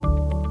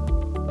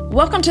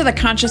Welcome to the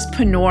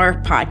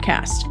Consciouspreneur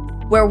podcast,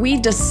 where we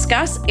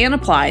discuss and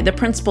apply the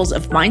principles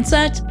of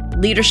mindset,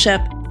 leadership,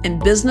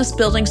 and business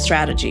building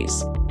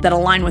strategies that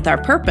align with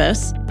our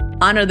purpose,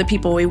 honor the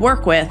people we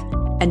work with,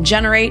 and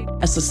generate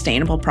a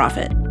sustainable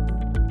profit.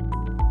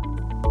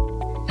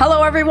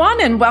 Hello,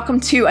 everyone, and welcome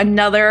to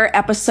another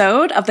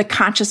episode of the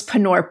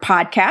Consciouspreneur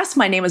podcast.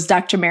 My name is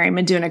Dr. Mary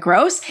Meduna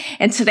Gross,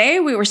 and today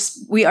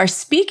we are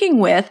speaking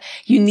with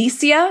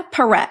Eunicia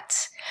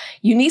Perrett.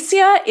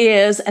 Eunicia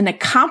is an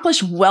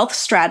accomplished wealth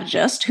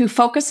strategist who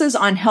focuses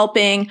on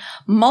helping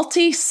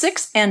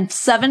multi-6 and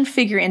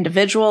 7-figure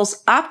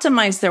individuals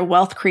optimize their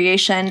wealth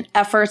creation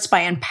efforts by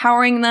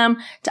empowering them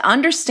to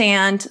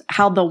understand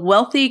how the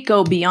wealthy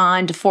go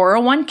beyond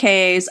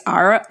 401ks,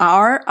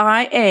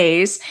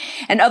 RIAs,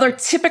 and other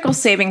typical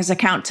savings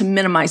account to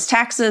minimize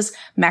taxes,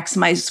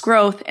 maximize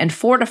growth, and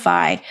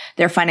fortify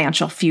their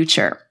financial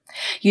future.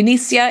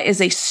 Eunicia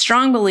is a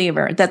strong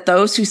believer that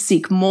those who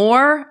seek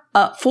more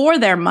for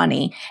their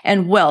money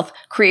and wealth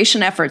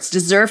creation efforts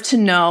deserve to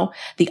know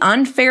the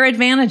unfair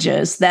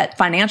advantages that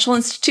financial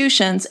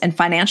institutions and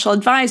financial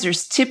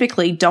advisors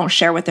typically don't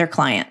share with their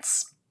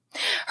clients.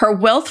 Her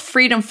Wealth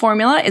Freedom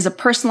Formula is a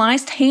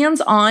personalized,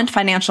 hands-on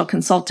financial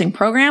consulting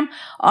program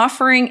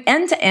offering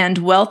end-to-end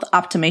wealth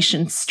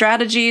optimization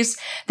strategies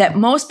that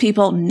most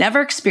people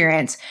never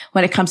experience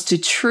when it comes to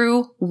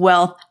true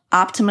wealth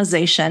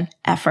optimization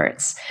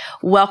efforts.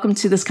 Welcome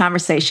to this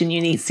conversation,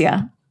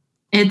 Eunicia.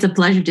 It's a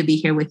pleasure to be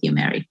here with you,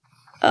 Mary.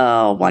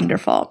 Oh,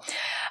 wonderful.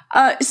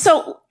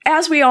 So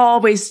as we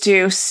always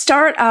do,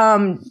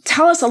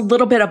 tell us a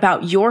little bit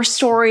about your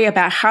story,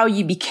 about how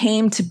you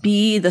became to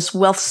be this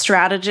wealth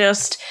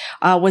strategist.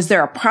 Was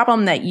there a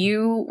problem that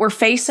you were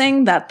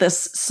facing that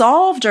this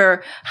solved,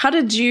 or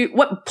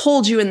what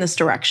pulled you in this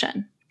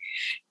direction?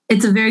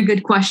 It's a very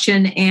good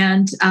question.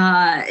 And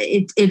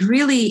it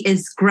really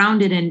is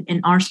grounded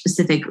in our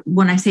specific,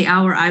 when I say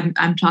our,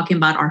 I'm talking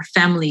about our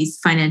family's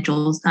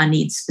financial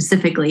needs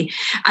specifically.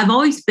 I've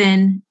always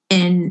been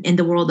in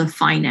the world of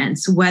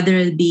finance, whether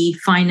it be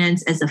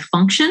finance as a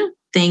function.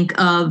 Think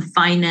of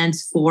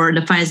finance for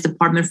the finance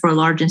department for a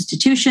large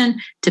institution,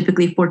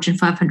 typically Fortune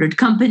 500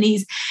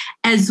 companies,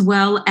 as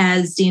well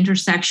as the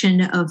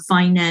intersection of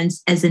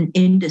finance as an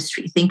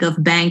industry. Think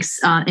of banks,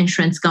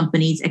 insurance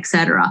companies,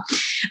 etc.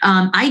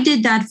 I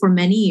did that for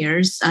many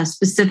years,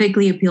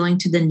 specifically appealing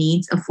to the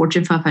needs of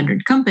Fortune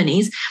 500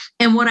 companies.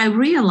 And what I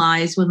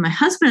realized, what my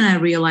husband and I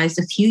realized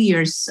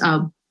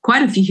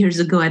quite a few years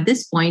ago at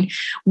this point,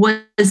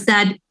 was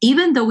that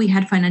even though we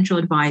had financial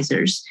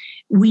advisors,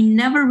 we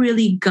never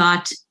really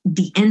got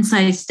the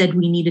insights that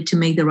we needed to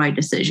make the right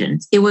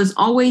decisions. It was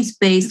always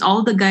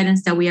all the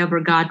guidance that we ever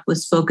got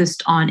was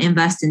focused on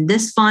invest in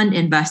this fund,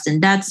 invest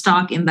in that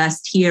stock,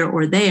 invest here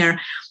or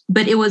there.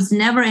 But it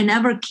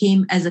never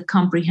came as a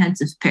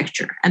comprehensive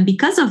picture. And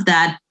because of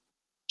that,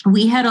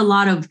 we had a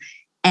lot of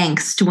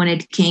angst when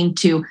it came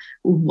to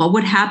what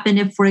would happen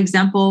if, for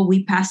example,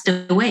 we passed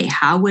away.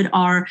 How would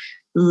our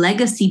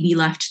legacy be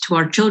left to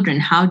our children?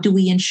 How do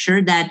we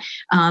ensure that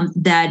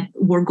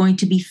we're going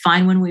to be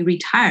fine when we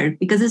retire?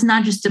 Because it's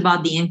not just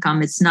about the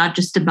income. It's not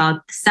just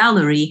about the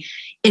salary.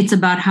 It's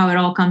about how it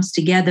all comes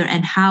together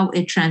and how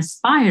it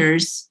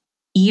transpires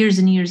years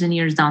and years and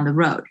years down the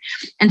road.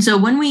 And so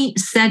when we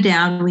sat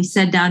down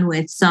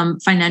with some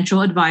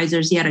financial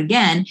advisors yet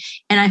again,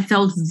 and I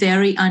felt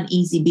very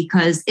uneasy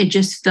because it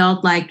just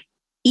felt like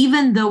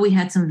even though we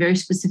had some very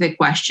specific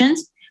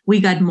questions, we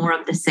got more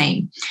of the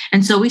same.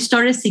 And so we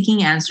started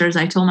seeking answers.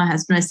 I told my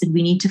husband, I said,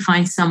 we need to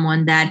find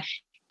someone that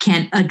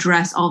can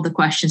address all the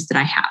questions that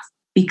I have,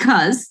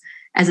 because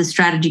as a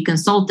strategy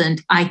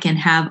consultant, I can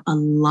have a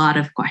lot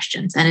of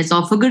questions, and it's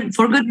all for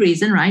good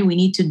reason, right? We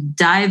need to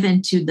dive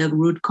into the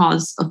root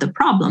cause of the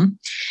problem.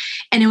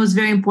 And it was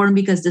very important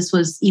because this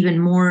was even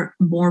more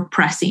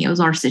pressing. It was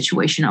our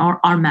situation,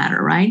 our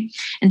matter, right?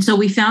 And so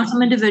we found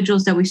some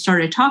individuals that we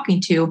started talking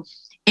to.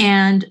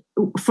 And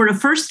for the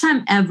first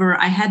time ever,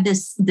 I had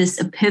this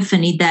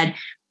epiphany that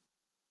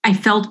I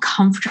felt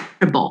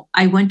comfortable.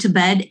 I went to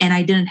bed and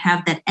I didn't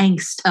have that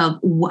angst of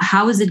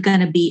how is it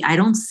going to be? I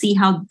don't see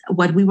how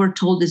what we were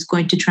told is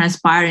going to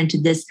transpire into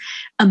this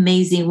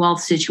amazing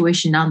wealth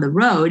situation down the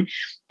road.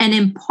 And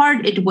in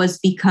part, it was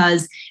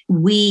because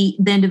the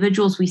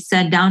individuals we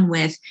sat down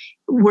with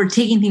were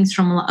taking things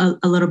from a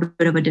little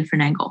bit of a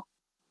different angle.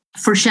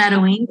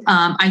 Foreshadowing,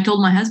 I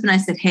told my husband, I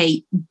said,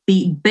 hey,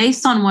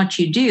 based on what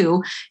you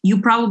do,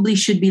 you probably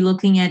should be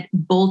looking at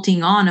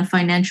bolting on a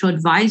financial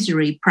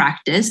advisory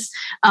practice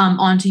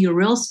onto your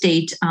real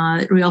estate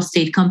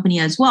company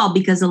as well,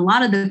 because a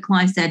lot of the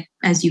clients that,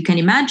 as you can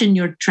imagine,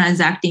 you're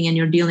transacting and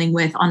you're dealing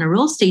with on a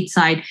real estate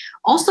side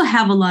also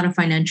have a lot of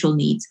financial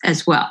needs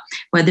as well,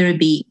 whether it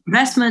be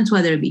investments,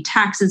 whether it be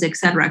taxes, et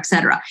cetera, et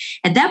cetera.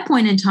 At that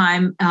point in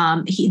time,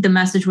 the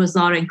message was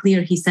loud and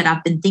clear. He said,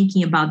 I've been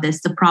thinking about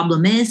this. The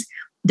problem is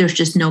there's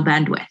just no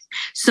bandwidth.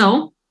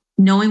 So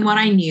knowing what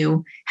I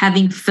knew,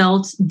 having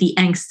felt the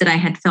angst that I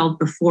had felt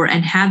before,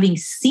 and having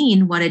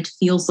seen what it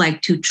feels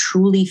like to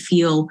truly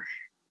feel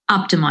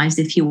optimized,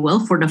 if you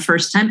will, for the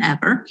first time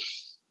ever,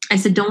 I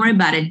said, don't worry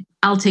about it.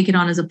 I'll take it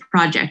on as a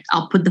project.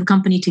 I'll put the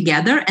company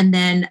together and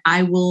then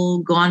I will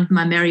go on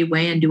my merry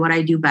way and do what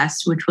I do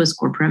best, which was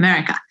corporate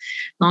America.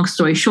 Long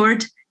story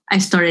short, I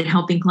started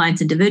helping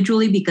clients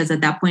individually because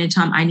at that point in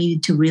time, I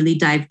needed to really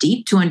dive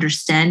deep to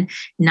understand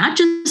not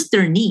just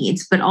their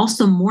needs, but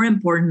also more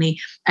importantly,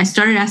 I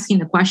started asking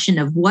the question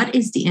of what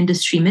is the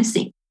industry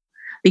missing?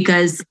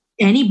 Because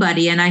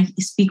anybody, and I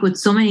speak with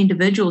so many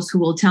individuals who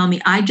will tell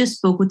me, I just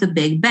spoke with a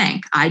big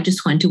bank. I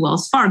just went to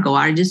Wells Fargo.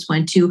 I just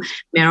went to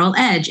Merrill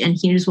Edge. And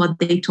here's what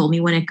they told me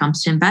when it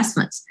comes to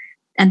investments.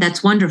 And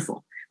that's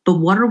wonderful. But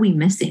what are we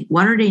missing?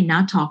 What are they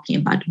not talking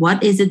about?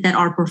 What is it that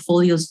our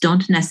portfolios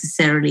don't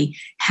necessarily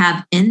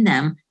have in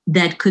them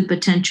that could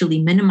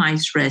potentially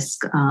minimize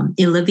risk,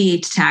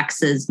 alleviate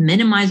taxes,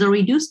 minimize or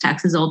reduce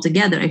taxes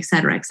altogether, et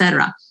cetera, et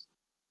cetera?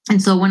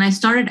 And so when I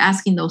started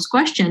asking those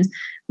questions,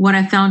 what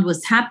I found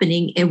was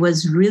happening, it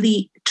was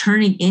really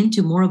turning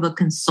into more of a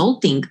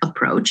consulting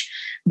approach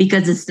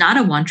because it's not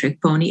a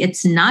one-trick pony.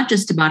 It's not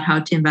just about how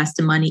to invest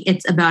the money.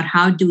 It's about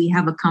how do we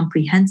have a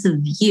comprehensive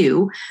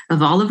view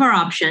of all of our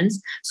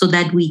options so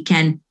that we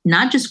can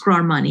not just grow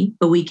our money,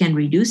 but we can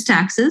reduce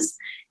taxes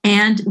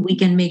and we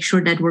can make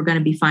sure that we're going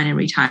to be fine in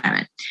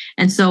retirement.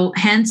 And so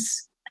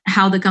hence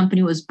how the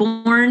company was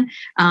born.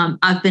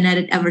 I've been at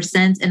it ever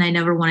since, and I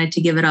never wanted to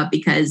give it up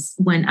because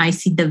when I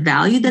see the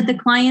value that the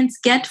clients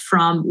get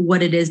from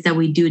what it is that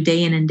we do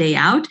day in and day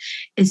out,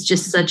 it's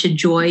just such a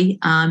joy.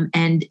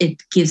 And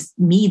it gives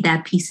me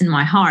that peace in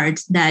my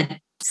heart that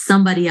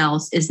somebody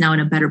else is now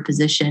in a better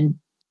position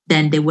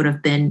than they would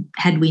have been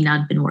had we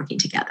not been working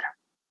together.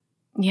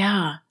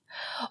 Yeah.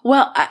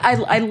 Well,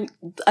 I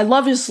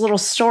love this little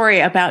story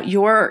about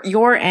your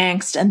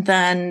angst and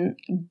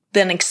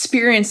then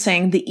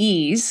experiencing the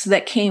ease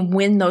that came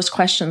when those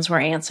questions were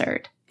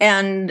answered.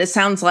 And it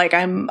sounds like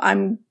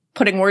I'm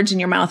putting words in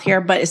your mouth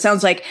here, but it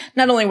sounds like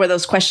not only were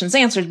those questions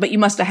answered, but you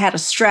must have had a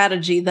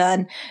strategy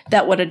then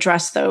that would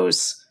address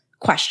those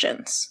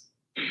questions.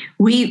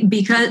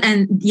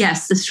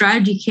 Yes, the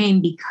strategy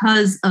came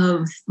because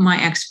of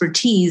my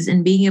expertise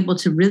in being able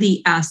to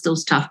really ask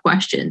those tough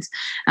questions.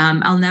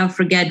 I'll never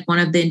forget one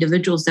of the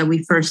individuals that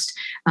we first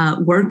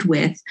worked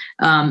with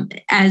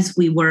as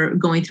we were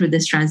going through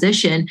this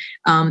transition.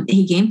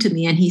 He came to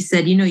me and he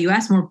said, you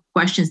ask more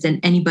questions than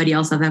anybody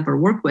else I've ever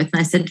worked with.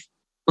 And I said,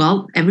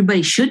 well,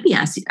 everybody should be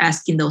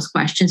asking those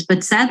questions.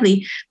 But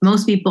sadly,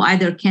 most people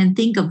either can't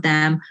think of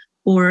them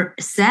or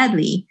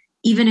sadly,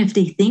 even if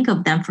they think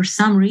of them for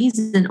some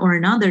reason or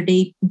another,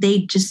 they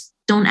just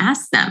don't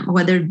ask them,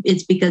 whether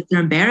it's because they're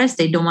embarrassed,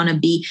 they don't want to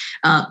be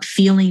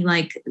feeling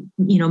like,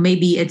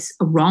 maybe it's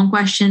a wrong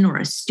question or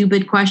a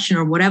stupid question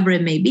or whatever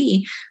it may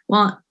be.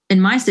 Well,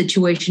 in my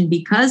situation,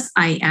 because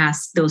I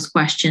asked those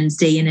questions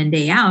day in and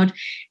day out,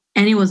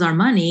 and it was our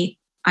money,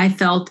 I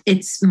felt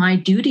it's my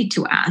duty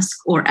to ask,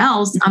 or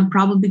else I'm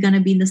probably going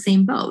to be in the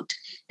same boat.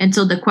 And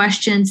so the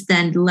questions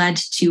then led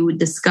to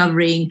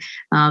discovering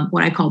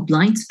what I call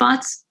blind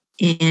spots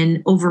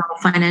in overall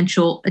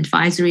financial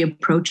advisory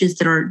approaches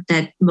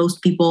that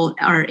most people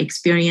are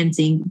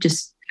experiencing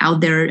just out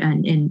there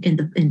and in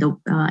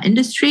the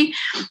industry,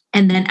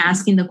 and then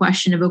asking the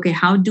question of, okay,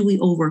 how do we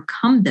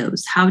overcome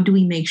those? How do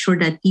we make sure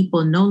that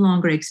people no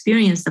longer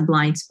experience the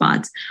blind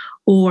spots,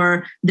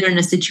 or they're in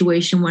a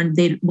situation when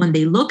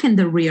they look in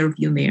the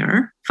rearview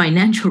mirror,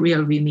 financial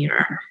rearview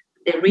mirror,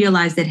 they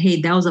realize that,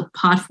 hey, that was a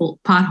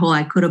pothole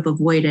I could have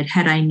avoided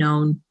had I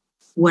known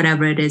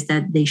whatever it is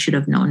that they should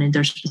have known in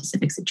their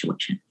specific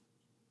situation.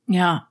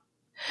 Yeah.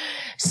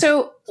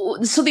 So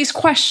these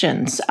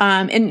questions,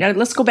 and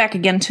let's go back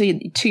again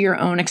to your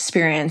own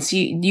experience.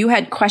 You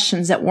had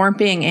questions that weren't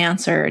being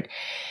answered.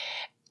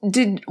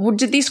 Did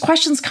these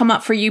questions come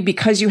up for you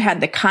because you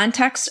had the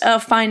context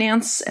of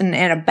finance and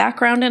a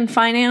background in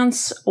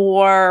finance,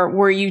 or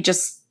were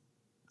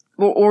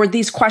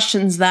these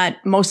questions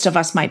that most of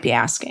us might be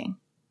asking?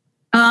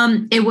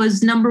 It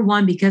was number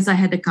one, because I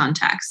had the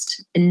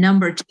context, and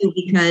number two,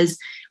 because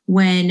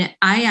when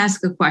I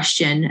ask a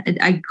question,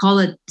 I call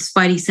it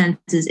spidey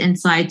senses,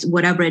 insights,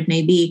 whatever it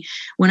may be.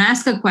 When I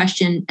ask a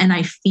question and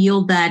I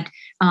feel that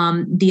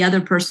the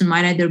other person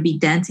might either be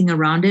dancing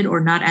around it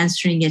or not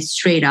answering it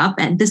straight up,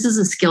 and this is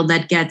a skill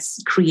that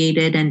gets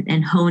created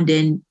and honed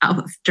in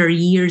after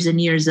years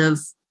and years of,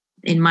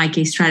 in my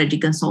case, strategy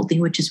consulting,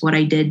 which is what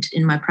I did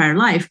in my prior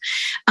life,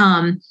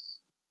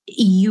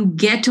 you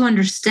get to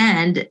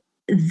understand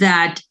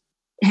that,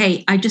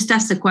 hey, I just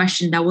asked a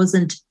question that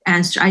wasn't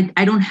answered.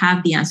 I don't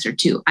have the answer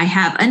to. I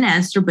have an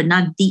answer, but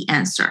not the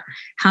answer.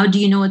 How do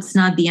you know it's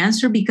not the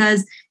answer?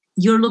 Because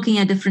you're looking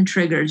at different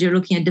triggers. You're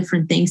looking at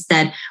different things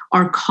that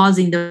are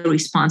causing the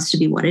response to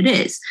be what it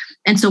is.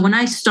 And so when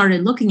I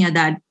started looking at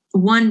that,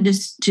 one,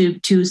 just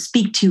to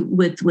speak to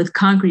with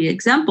concrete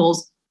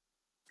examples,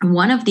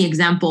 one of the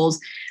examples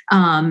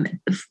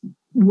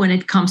when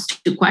it comes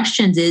to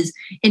questions is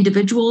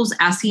individuals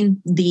asking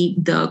the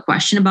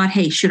question about,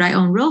 hey, should I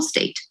own real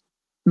estate?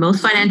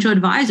 Most financial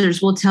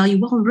advisors will tell you,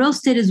 well, real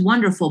estate is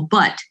wonderful,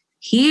 but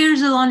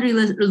here's a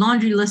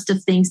laundry list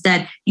of things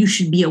that you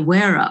should be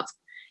aware of.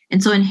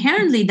 And so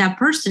inherently that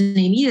person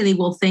immediately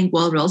will think,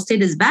 well, real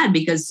estate is bad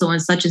because so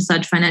and such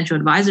financial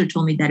advisor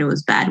told me that it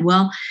was bad.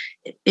 Well,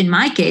 in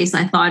my case,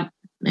 I thought,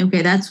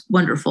 okay, that's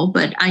wonderful,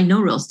 but I know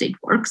real estate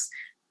works.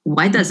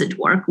 Why does it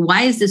work?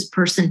 Why is this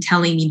person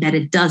telling me that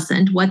it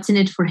doesn't? What's in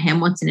it for him?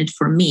 What's in it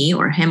for me,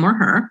 or him or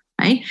her,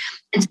 right?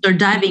 And start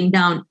diving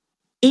down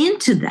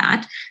into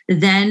that,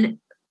 then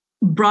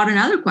brought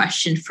another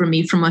question for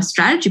me from a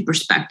strategy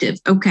perspective.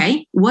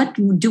 Okay, what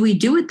do we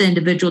do with the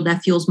individual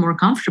that feels more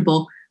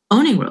comfortable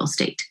owning real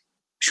estate?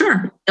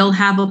 Sure, they'll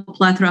have a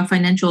plethora of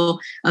financial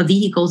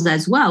vehicles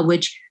as well,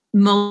 which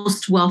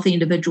most wealthy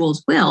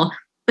individuals will.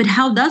 But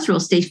how does real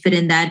estate fit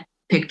in that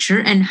picture?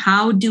 And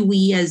how do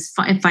we as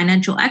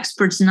financial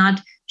experts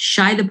not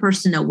shy the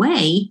person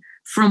away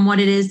from what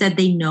it is that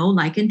they know,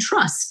 like, and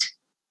trust,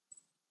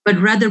 but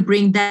rather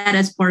bring that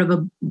as part of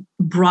a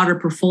broader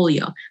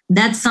portfolio?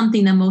 That's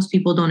something that most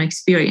people don't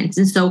experience.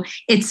 And so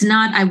it's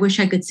not, I wish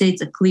I could say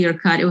it's a clear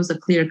cut. It was a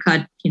clear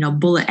cut,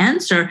 bullet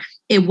answer.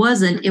 It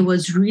wasn't. It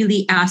was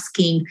really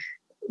asking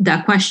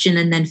that question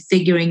and then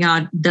figuring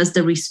out, is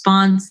the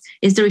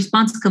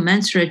response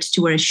commensurate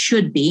to where it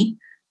should be?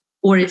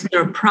 Or is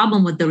there a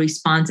problem with the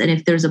response? And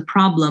if there's a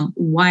problem,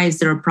 why is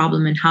there a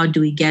problem? And how do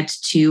we get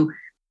to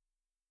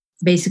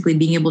basically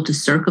being able to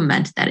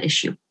circumvent that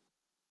issue?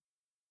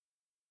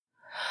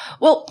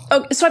 Well,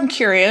 so I'm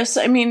curious.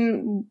 I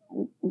mean,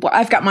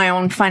 I've got my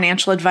own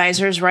financial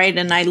advisors, right?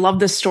 And I love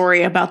this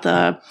story about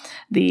the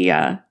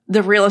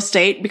real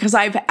estate, because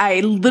I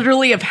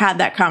literally have had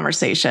that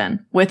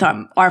conversation with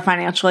our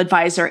financial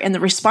advisor, and the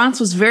response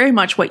was very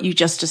much what you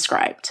just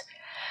described.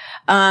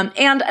 And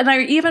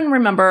I even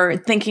remember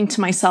thinking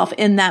to myself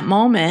in that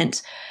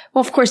moment,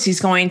 well, of course he's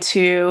going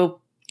to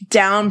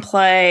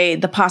downplay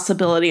the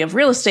possibility of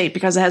real estate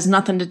because it has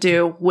nothing to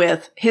do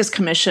with his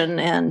commission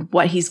and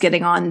what he's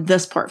getting on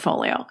this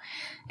portfolio.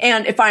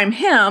 And if I'm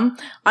him,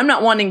 I'm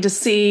not wanting to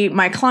see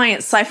my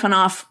client siphon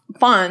off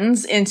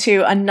funds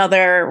into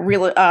another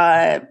real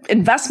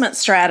investment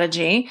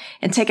strategy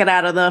and take it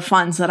out of the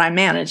funds that I'm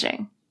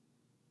managing.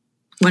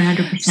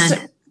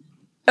 100%.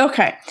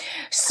 Okay.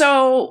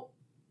 So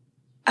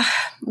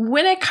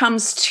when it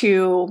comes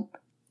to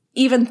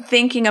even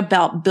thinking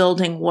about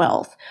building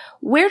wealth,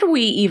 where do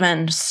we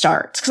even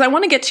start? Because I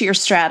want to get to your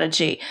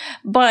strategy,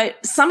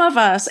 but some of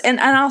us, and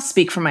I'll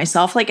speak for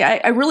myself, like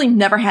I really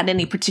never had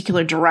any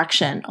particular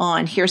direction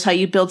on here's how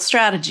you build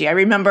strategy. I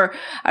remember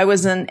I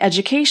was in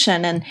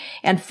education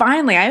and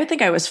finally, I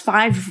think I was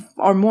 5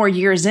 or more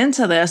years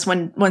into this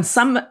when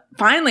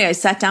finally I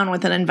sat down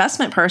with an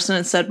investment person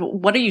and said,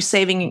 what are you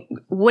saving?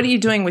 What are you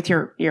doing with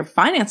your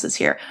finances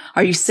here?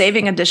 Are you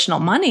saving additional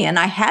money? And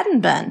I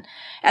hadn't been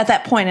at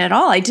that point at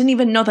all. I didn't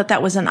even know that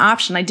that was an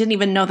option. I didn't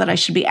even know that I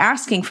should be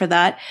asking for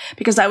that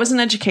because I was in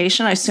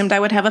education. I assumed I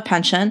would have a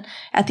pension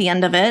at the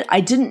end of it.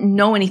 I didn't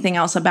know anything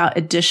else about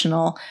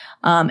additional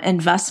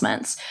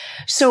investments.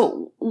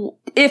 So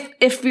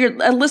if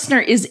a listener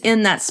is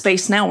in that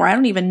space now where I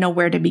don't even know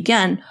where to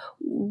begin,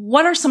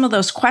 what are some of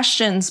those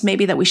questions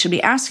maybe that we should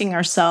be asking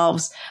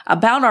ourselves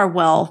about our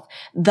wealth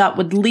that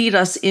would lead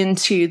us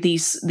into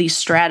these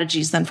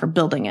strategies then for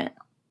building it?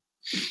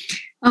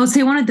 I would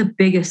say one of the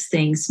biggest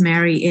things,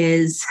 Mary,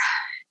 is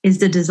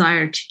the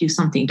desire to do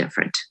something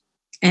different.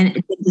 And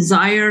the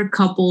desire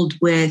coupled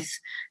with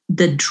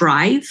the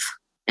drive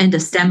and the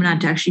stamina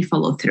to actually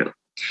follow through.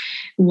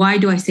 Why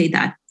do I say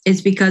that? It's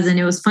because, and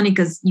it was funny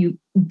because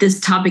this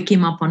topic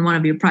came up on one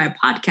of your prior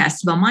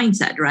podcasts about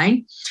mindset,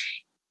 right?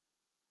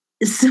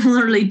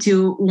 Similarly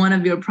to one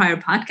of your prior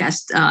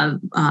podcast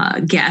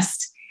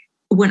guests,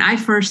 when I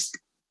first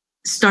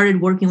started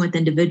working with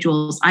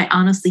individuals, I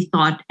honestly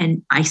thought,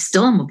 and I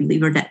still am a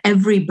believer, that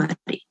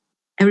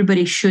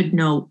everybody should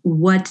know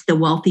what the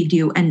wealthy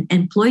do and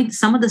employ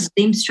some of the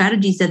same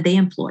strategies that they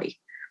employ.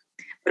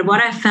 But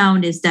what I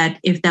found is that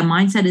if that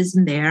mindset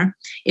isn't there,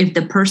 if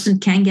the person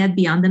can't get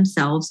beyond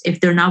themselves, if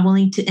they're not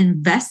willing to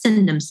invest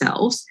in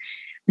themselves,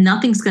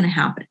 nothing's going to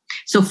happen.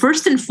 So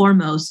first and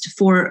foremost,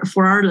 for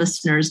our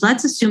listeners,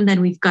 let's assume that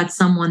we've got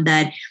someone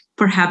that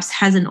perhaps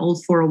has an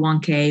old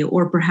 401k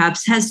or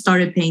perhaps has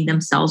started paying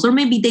themselves, or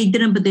maybe they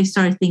didn't, but they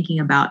started thinking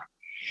about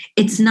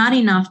it. It's not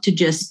enough to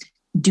just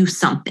do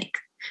something.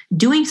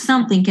 Doing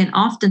something can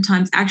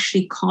oftentimes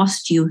actually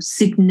cost you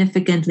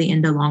significantly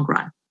in the long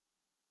run.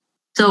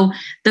 So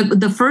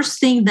the first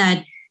thing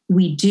that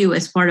we do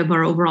as part of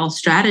our overall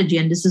strategy,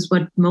 and this is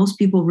what most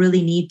people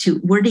really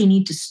where they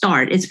need to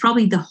start, it's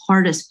probably the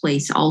hardest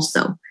place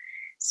also.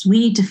 So we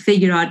need to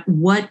figure out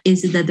what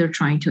is it that they're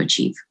trying to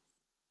achieve.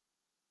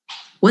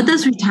 What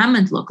does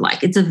retirement look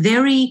like? It's a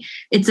very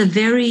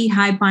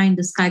high pie in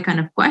the sky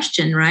kind of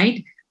question,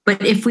 right?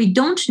 But if we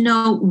don't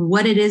know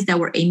what it is that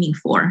we're aiming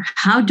for,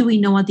 how do we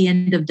know at the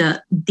end of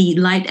the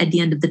light at the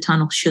end of the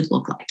tunnel should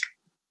look like?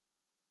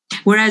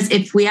 Whereas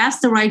if we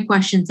ask the right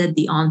questions at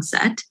the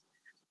onset,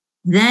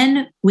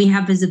 then we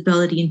have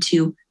visibility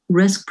into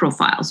risk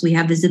profiles. We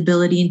have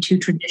visibility into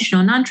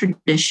traditional,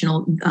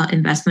 non-traditional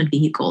investment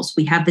vehicles.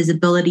 We have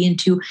visibility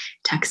into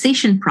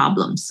taxation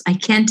problems. I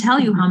can't tell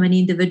you how many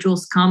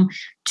individuals come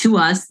to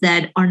us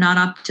that are not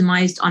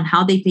optimized on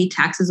how they pay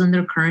taxes on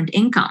their current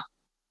income.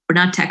 We're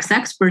not tax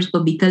experts,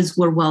 but because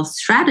we're wealth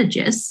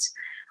strategists,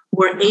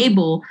 we're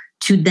able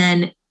to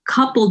then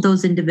couple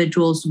those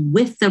individuals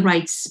with the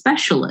right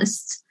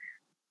specialists.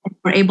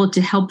 We're able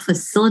to help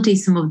facilitate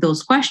some of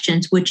those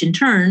questions, which in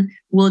turn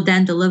will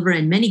then deliver,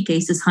 in many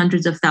cases,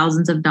 hundreds of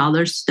thousands of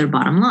dollars to their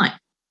bottom line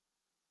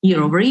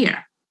year over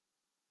year.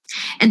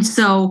 And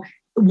so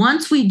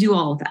once we do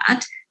all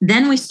that,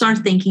 then we start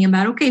thinking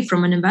about, okay,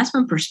 from an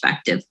investment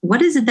perspective,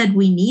 what is it that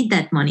we need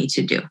that money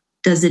to do?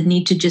 Does it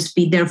need to just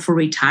be there for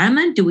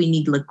retirement? Do we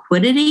need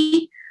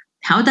liquidity?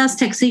 How does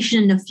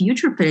taxation in the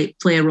future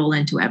play a role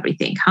into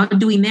everything? How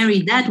do we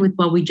marry that with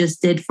what we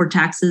just did for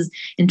taxes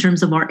in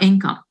terms of our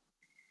income?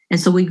 And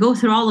so we go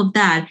through all of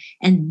that,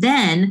 and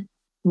then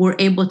we're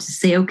able to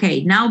say,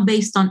 okay, now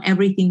based on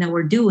everything that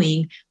we're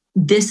doing,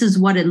 this is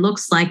what it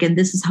looks like, and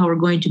this is how we're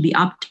going to be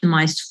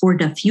optimized for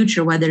the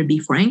future, whether it be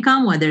for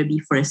income, whether it be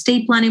for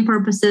estate planning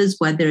purposes,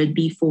 whether it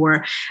be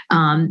for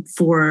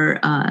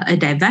a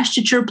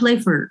divestiture play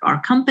for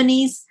our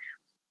companies.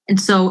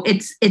 And so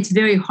it's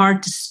very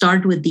hard to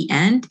start with the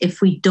end if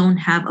we don't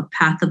have a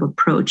path of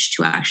approach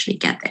to actually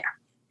get there.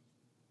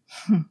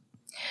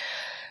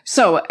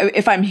 So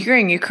if I'm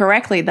hearing you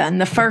correctly, then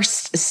the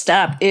first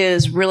step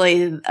is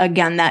really,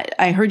 again, that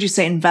I heard you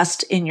say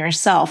invest in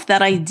yourself,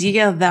 that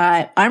idea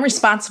that I'm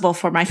responsible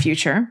for my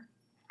future.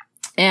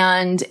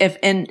 And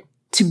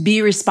to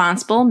be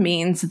responsible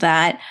means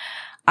that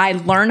I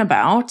learn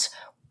about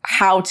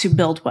how to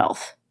build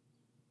wealth.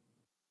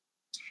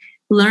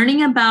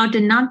 Learning about,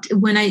 and not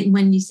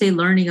when you say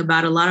learning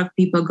about, a lot of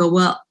people go,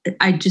 well,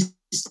 I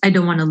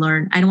don't want to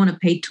learn. I don't want to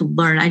pay to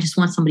learn. I just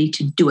want somebody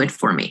to do it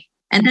for me.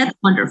 And that's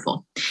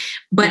wonderful.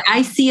 But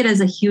I see it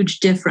as a huge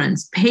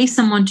difference. Pay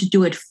someone to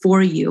do it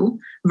for you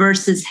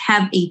versus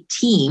have a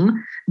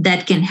team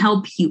that can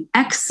help you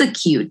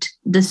execute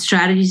the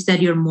strategies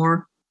that you're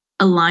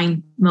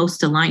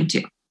most aligned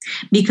to.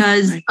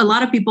 Because a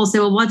lot of people say,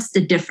 well, what's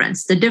the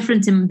difference? The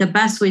difference, in the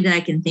best way that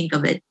I can think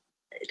of it,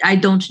 I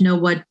don't know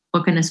what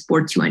kind of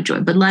sports you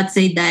enjoy, but let's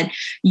say that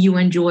you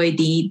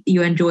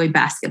enjoy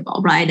basketball,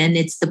 right? And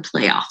it's the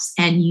playoffs,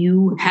 and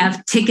you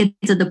have tickets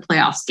to the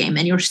playoffs game,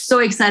 and you're so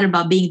excited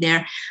about being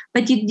there.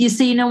 But you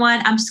say, you know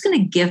what? I'm just going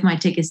to give my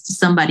tickets to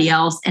somebody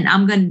else, and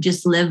I'm going to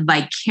just live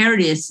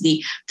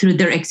vicariously through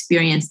their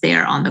experience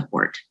there on the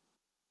court.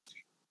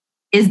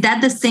 Is that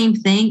the same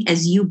thing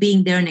as you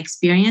being there and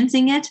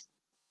experiencing it?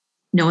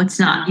 No, it's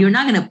not. You're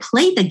not going to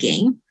play the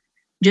game.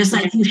 Just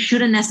like you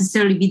shouldn't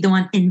necessarily be the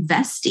one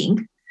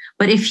investing.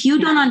 But if you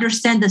don't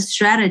understand the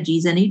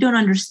strategies and you don't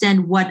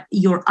understand what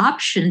your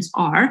options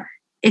are,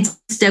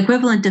 it's the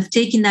equivalent of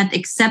taking that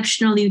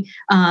exceptionally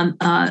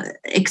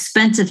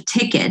expensive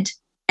ticket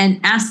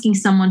and asking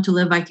someone to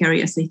live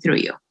vicariously through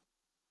you.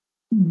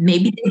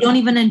 Maybe they don't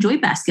even enjoy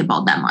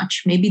basketball that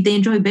much. Maybe they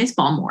enjoy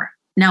baseball more.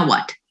 Now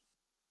what?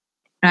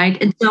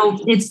 Right? And so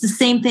it's the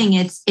same thing.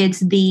 It's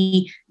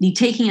the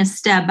taking a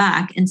step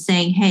back and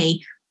saying,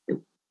 hey,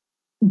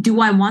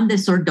 do I want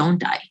this or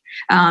don't I?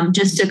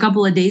 Just a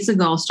couple of days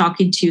ago, I was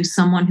talking to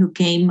someone who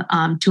came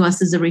to us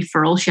as a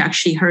referral. She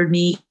actually heard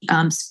me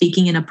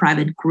speaking in a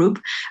private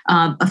group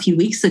a few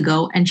weeks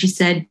ago. And she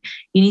said,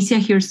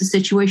 Eunicia, here's the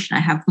situation. I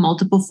have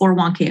multiple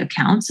 401k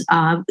accounts.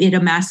 It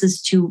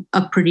amasses to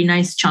a pretty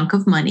nice chunk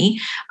of money.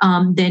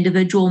 The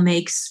individual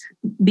makes,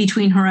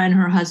 between her and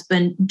her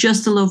husband,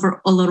 just a little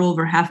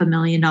over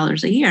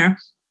 $500,000 a year.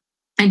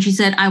 And she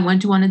said, I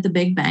went to one of the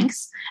big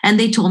banks and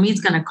they told me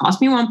it's going to cost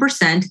me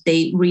 1%.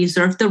 They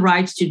reserve the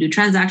rights to do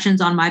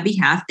transactions on my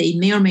behalf. They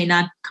may or may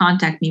not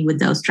contact me with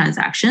those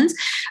transactions.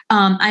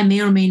 I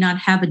may or may not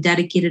have a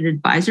dedicated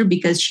advisor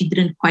because she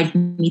didn't quite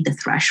meet the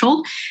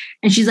threshold.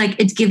 And she's like,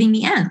 it's giving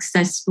me angst.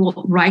 I said,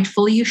 well,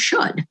 rightfully you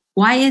should.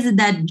 Why is it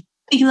that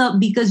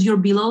because you're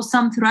below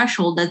some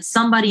threshold that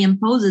somebody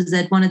imposes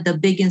at one of the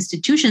big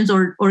institutions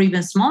or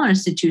even smaller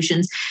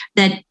institutions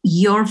that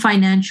your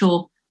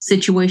financial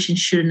situation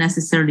shouldn't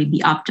necessarily be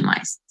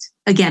optimized?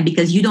 Again,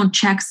 because you don't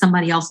check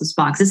somebody else's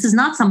box. This is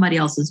not somebody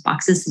else's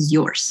box. This is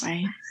yours.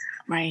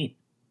 Right.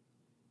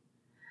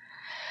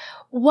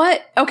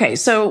 Okay.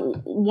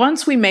 So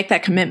once we make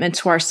that commitment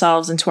to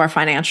ourselves and to our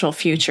financial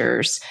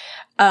futures,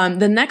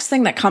 the next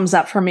thing that comes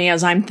up for me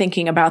as I'm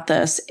thinking about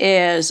this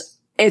is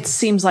it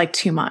seems like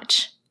too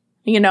much.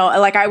 You know,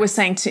 like I was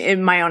saying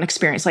in my own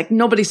experience, like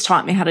nobody's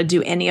taught me how to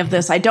do any of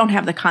this. I don't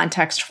have the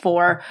context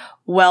for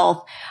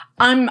wealth.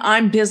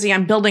 I'm busy.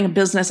 I'm building a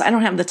business. I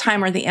don't have the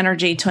time or the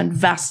energy to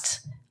invest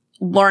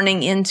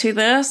learning into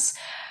this,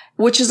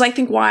 which is, I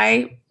think,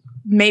 why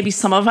maybe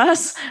some of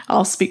us,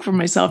 I'll speak for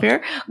myself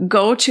here,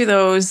 go to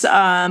those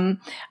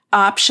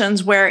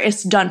options where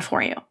it's done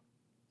for you.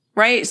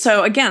 Right.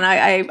 So again,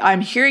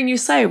 I'm hearing you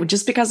say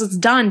just because it's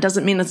done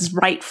doesn't mean it's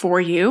right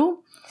for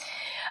you.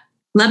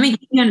 Let me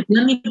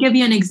give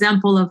you an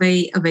example of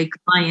a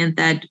client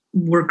that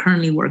we're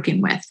currently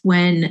working with.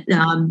 When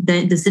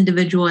this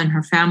individual and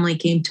her family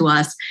came to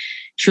us,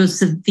 she was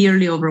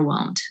severely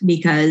overwhelmed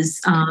because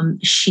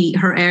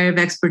her area of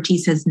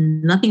expertise has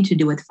nothing to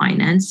do with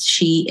finance.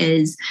 She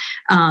is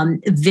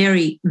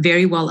very,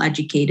 very well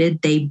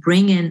educated. They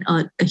bring in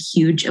a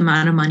huge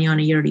amount of money on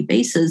a yearly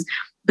basis.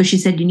 But she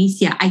said,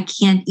 Eunicia, I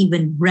can't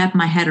even wrap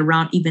my head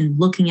around even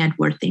looking at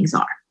where things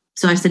are.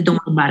 So I said, don't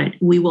worry about it.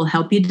 We will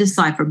help you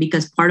decipher,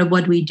 because part of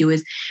what we do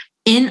is,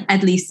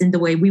 at least in the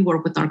way we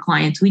work with our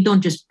clients, we don't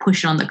just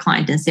push on the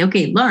client and say,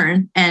 okay,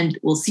 learn and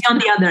we'll see on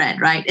the other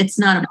end, right? It's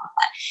not about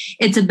that.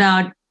 It's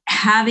about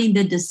having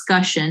the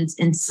discussions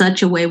in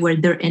such a way where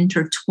they're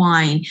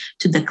intertwined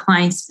to the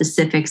client's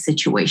specific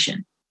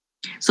situation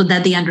so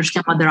that they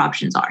understand what their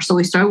options are. So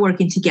we started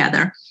working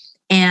together.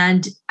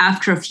 And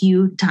after a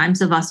few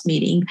times of us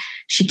meeting,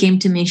 she came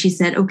to me and she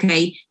said,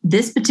 okay,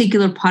 this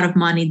particular pot of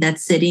money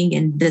that's sitting,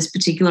 in this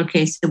particular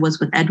case, it was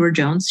with Edward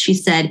Jones. She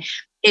said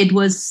it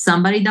was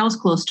somebody that was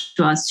close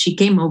to us. She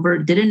came over,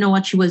 didn't know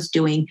what she was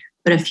doing.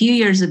 But a few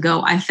years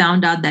ago, I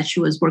found out that she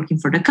was working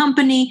for the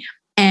company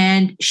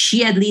and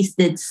she at least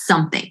did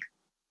something.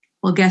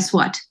 Well, guess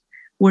what?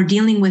 We're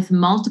dealing with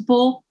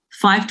multiple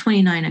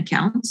 529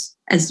 accounts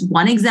as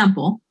one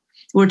example.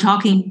 We're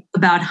talking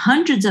about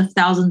hundreds of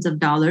thousands of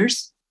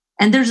dollars.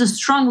 And there's a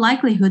strong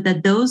likelihood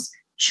that those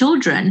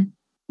children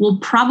will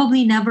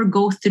probably never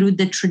go through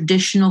the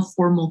traditional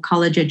formal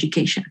college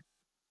education.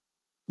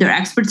 They're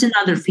experts in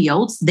other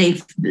fields.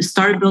 They've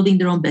started building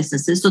their own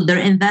businesses. So they're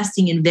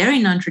investing in very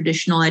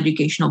non-traditional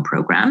educational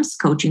programs,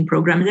 coaching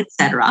programs,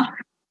 etc.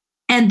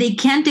 And they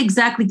can't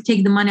exactly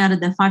take the money out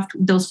of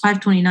those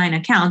 529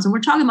 accounts. And we're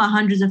talking about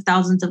hundreds of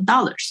thousands of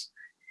dollars.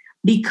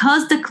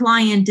 Because the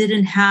client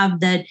didn't have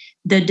the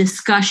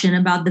discussion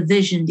about the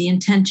vision, the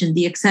intention,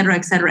 the et cetera,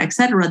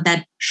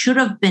 that should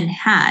have been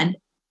had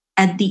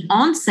at the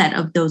onset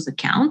of those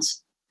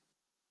accounts,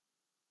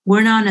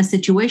 we're now in a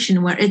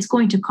situation where it's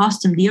going to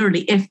cost them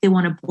dearly if they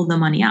want to pull the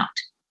money out.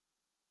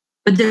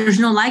 But there's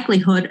no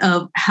likelihood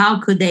of how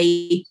could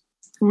they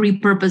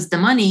repurpose the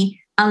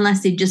money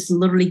unless they just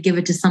literally give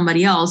it to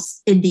somebody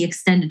else in the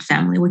extended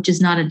family, which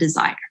is not a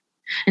desire.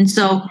 And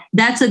so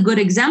that's a good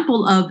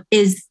example of,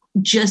 is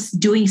just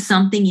doing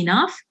something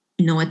enough?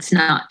 No, it's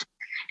not.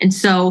 And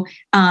so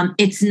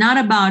it's not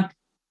about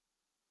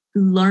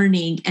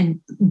learning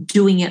and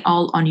doing it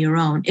all on your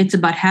own. It's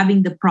about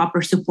having the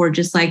proper support,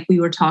 just like we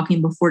were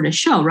talking before the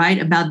show,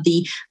 right? About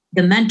the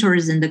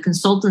mentors and the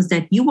consultants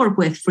that you work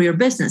with for your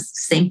business.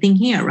 Same thing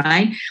here,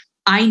 right?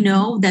 I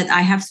know that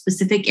I have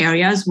specific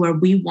areas where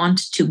we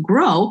want to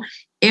grow,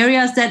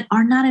 areas that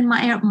are not in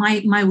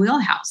my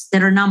wheelhouse,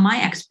 that are not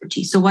my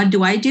expertise. So what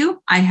do?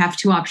 I have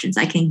two options.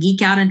 I can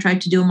geek out and try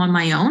to do them on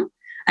my own.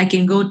 I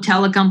can go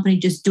tell a company,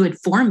 just do it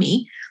for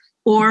me,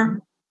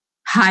 or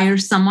hire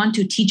someone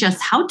to teach us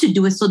how to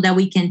do it so that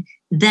we can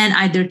then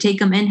either take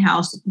them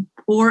in-house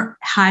or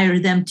hire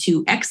them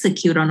to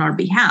execute on our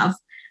behalf.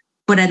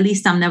 But at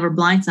least I'm never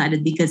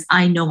blindsided because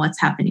I know what's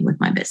happening with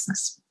my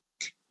business.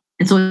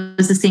 And so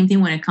it's the same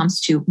thing when it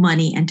comes to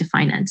money and to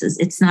finances.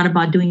 It's not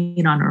about doing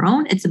it on our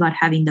own. It's about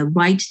having the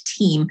right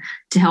team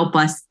to help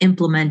us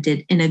implement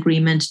it in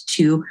agreement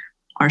to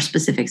our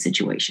specific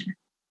situation.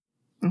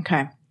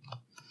 Okay.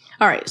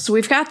 All right. So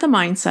we've got the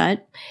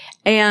mindset,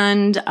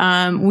 and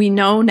we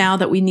know now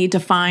that we need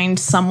to find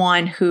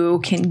someone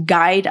who can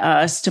guide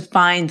us to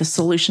find the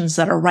solutions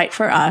that are right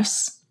for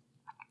us.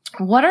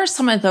 What are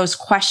some of those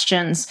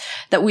questions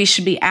that we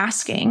should be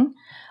asking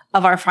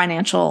of our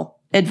financial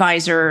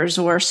advisors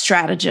or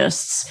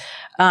strategists?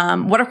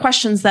 What are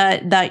questions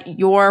that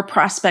your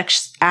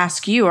prospects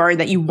ask you, or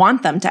that you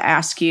want them to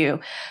ask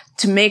you,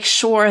 to make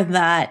sure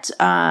that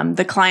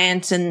the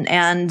client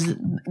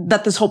and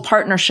that this whole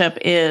partnership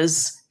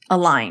is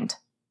aligned?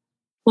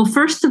 Well,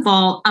 first of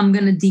all, I'm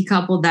going to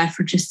decouple that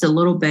for just a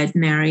little bit,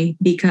 Mary,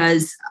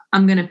 because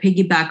I'm going to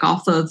piggyback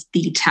off of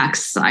the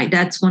tax side.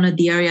 That's one of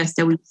the areas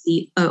that we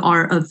see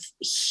are of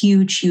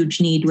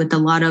huge need with a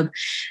lot of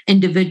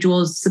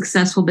individuals,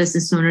 successful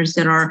business owners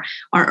that are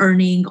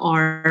earning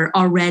or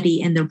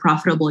already in their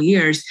profitable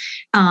years.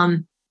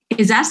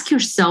 Is ask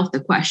yourself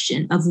the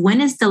question of, when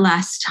is the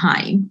last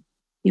time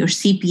your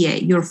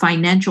CPA, your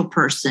financial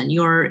person,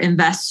 your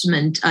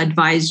investment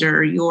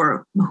advisor,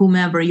 your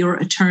whomever, your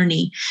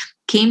attorney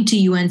came to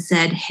you and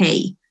said,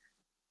 hey,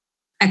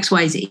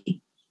 XYZ,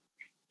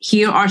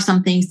 here are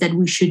some things that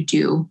we should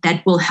do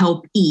that will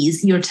help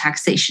ease your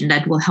taxation,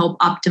 that will help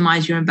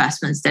optimize your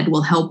investments, that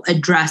will help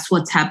address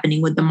what's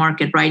happening with the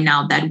market right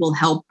now, that will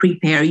help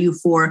prepare you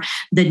for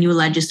the new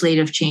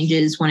legislative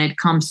changes when it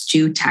comes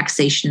to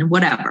taxation,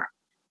 whatever.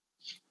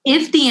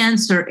 If the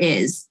answer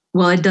is,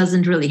 well, it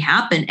doesn't really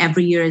happen,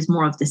 every year is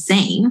more of the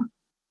same,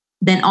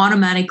 then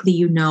automatically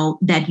you know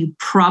that you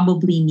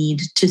probably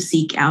need to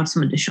seek out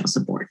some additional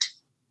support.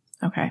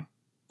 Okay.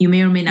 You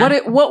may or may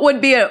not. What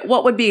would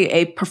be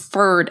a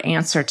preferred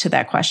answer to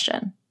that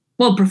question?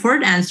 Well,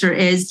 preferred answer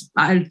is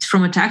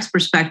from a tax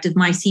perspective,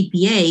 my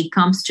CPA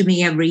comes to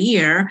me every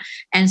year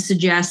and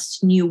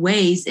suggests new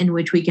ways in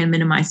which we can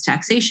minimize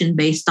taxation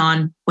based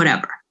on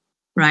whatever,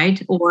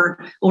 right?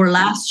 Or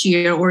last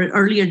year or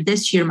earlier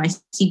this year, my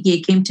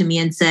CPA came to me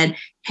and said,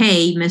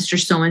 hey, Mr.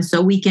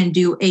 So-and-so, we can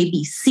do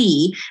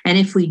ABC. And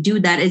if we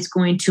do that, it's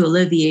going to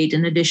alleviate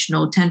an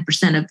additional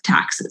 10% of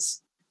taxes.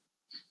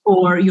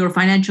 Or your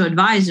financial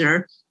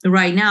advisor,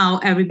 right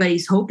now,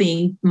 everybody's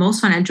hoping, most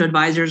financial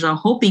advisors are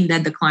hoping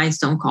that the clients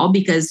don't call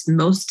because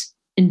most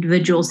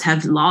individuals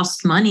have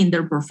lost money in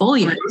their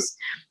portfolios,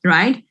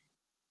 right?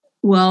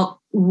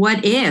 Well,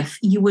 what if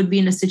you would be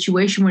in a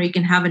situation where you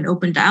can have an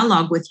open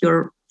dialogue with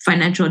your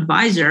financial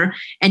advisor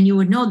and you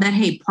would know that,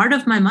 hey, part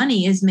of my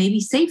money is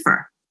maybe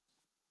safer.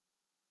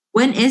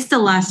 When is the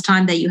last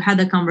time that you had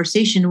a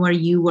conversation where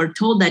you were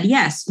told that,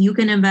 yes, you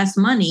can invest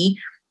money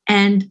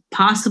and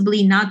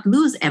possibly not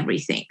lose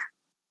everything?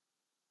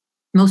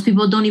 Most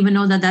people don't even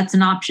know that that's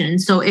an option.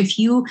 So if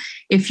you're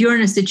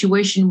in a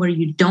situation where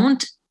you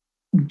don't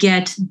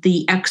get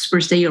the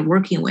experts that you're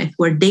working with,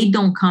 where they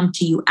don't come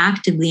to you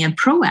actively and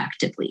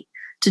proactively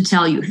to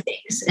tell you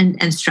things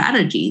and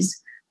strategies,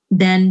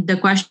 then the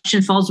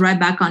question falls right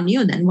back on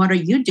you. Then what are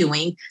you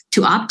doing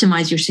to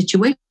optimize your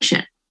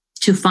situation,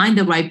 to find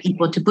the right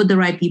people, to put the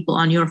right people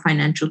on your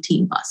financial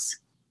team bus?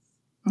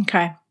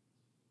 Okay.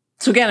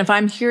 So again, if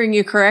I'm hearing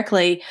you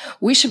correctly,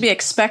 we should be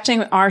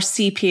expecting our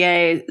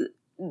CPA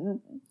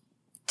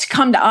to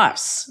come to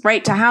us,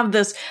 right? To have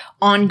this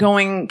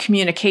ongoing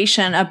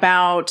communication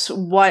about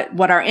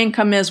what our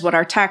income is, what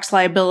our tax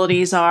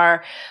liabilities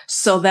are,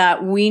 so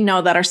that we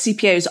know that our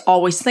CPA is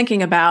always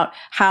thinking about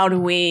how do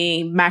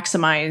we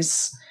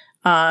maximize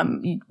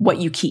what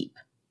you keep,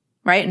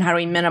 right? And how do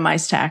we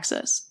minimize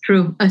taxes?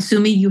 True.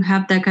 Assuming you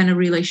have that kind of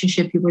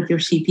relationship with your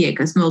CPA,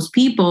 because most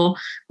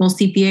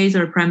CPAs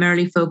are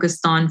primarily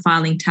focused on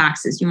filing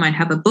taxes. You might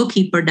have a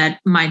bookkeeper that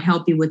might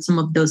help you with some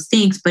of those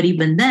things, but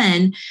even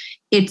then,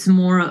 it's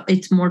more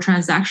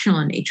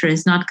transactional in nature.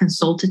 It's not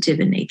consultative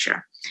in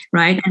nature,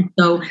 right? And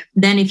so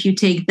then if you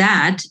take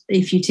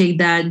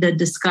the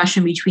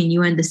discussion between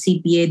you and the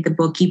CPA, the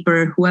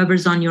bookkeeper,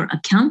 whoever's on your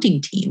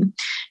accounting team,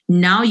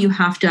 now you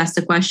have to ask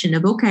the question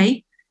of,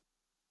 okay,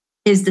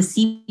 is the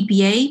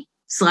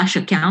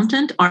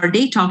CPA/accountant, are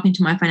they talking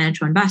to my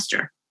financial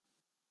investor,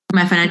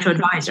 my financial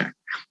advisor?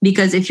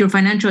 Because if your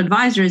financial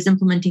advisor is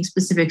implementing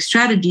specific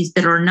strategies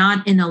that are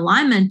not in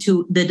alignment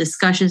to the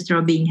discussions that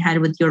are being had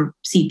with your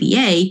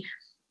CPA,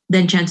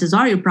 then chances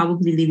are you're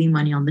probably leaving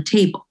money on the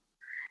table.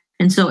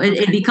 And so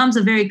it becomes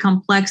a very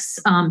complex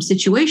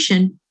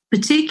situation,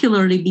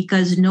 particularly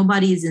because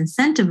nobody is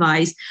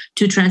incentivized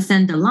to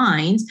transcend the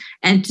lines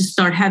and to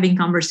start having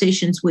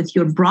conversations with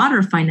your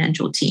broader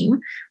financial team,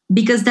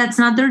 because that's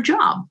not their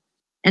job.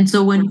 And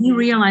so when we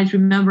realized,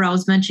 remember I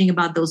was mentioning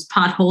about those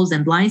potholes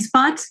and blind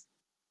spots,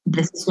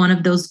 this is one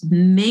of those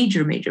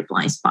major, major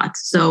blind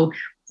spots. So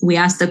we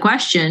asked the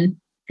question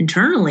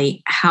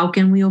internally, how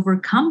can we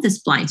overcome this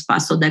blind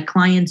spot so that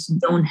clients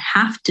don't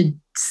have to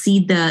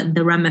see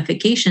the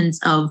ramifications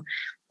of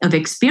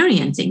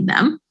experiencing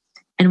them?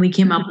 And we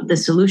came up with a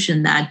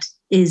solution that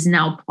is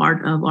now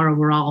part of our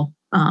overall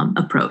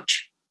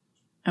approach.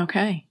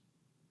 Okay.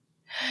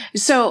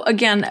 So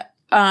again,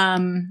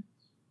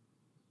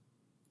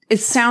 it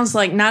sounds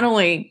like not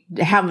only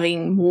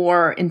having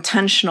more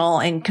intentional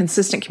and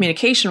consistent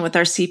communication with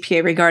our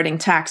CPA regarding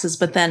taxes,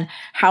 but then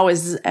how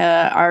is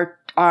our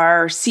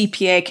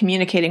CPA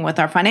communicating with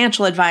our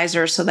financial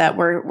advisor so that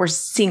we're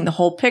seeing the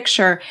whole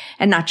picture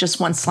and not just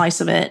one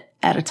slice of it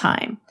at a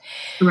time.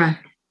 Right.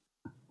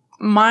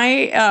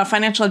 My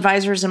financial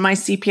advisors and my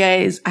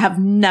CPAs have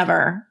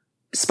never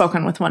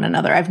spoken with one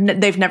another.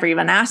 They've never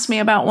even asked me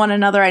about one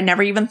another. I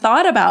never even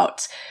thought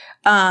about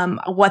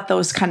what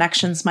those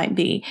connections might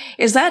be.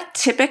 Is that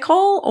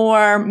typical,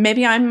 or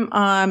maybe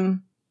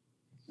I'm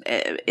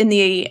in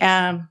the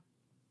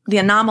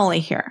anomaly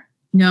here?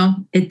 No,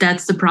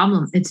 that's the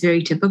problem. It's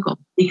very typical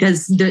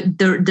because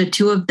the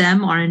two of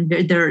them are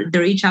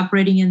they're each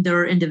operating in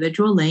their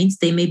individual lanes.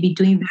 They may be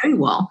doing very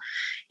well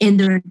in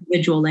their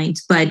individual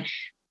lanes, but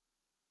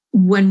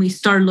when we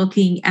start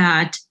looking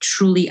at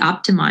truly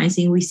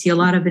optimizing, we see a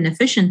lot of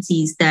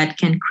inefficiencies that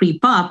can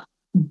creep up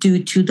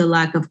due to the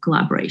lack of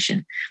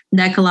collaboration.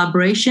 That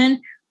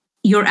collaboration,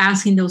 you're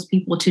asking those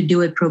people to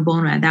do it pro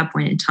bono at that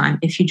point in time,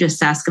 if you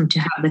just ask them to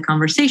have the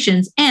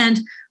conversations.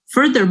 And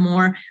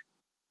furthermore,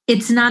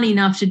 it's not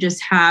enough to just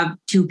have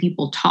two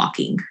people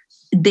talking.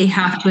 They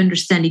have to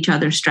understand each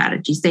other's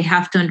strategies. They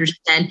have to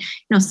understand,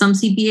 some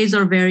CPAs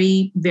are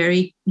very,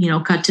 very,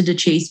 cut to the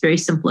chase, very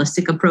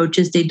simplistic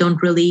approaches. They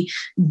don't really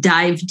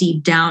dive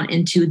deep down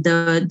into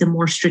the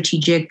more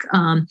strategic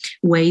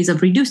ways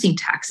of reducing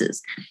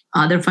taxes.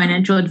 Other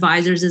financial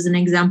advisors, as an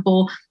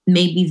example,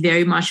 may be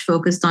very much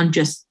focused on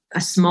just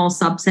a small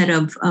subset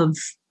of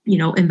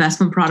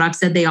investment products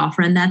that they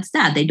offer. And that's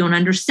that. They don't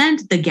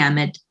understand the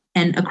gamut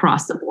and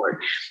across the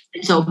board.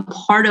 And so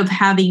part of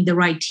having the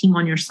right team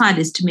on your side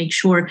is to make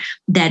sure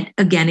that,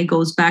 again, it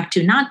goes back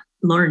to not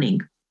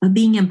learning, but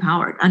being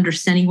empowered,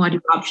 understanding what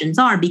your options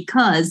are,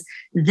 because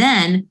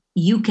then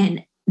you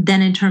can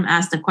then in turn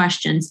ask the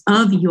questions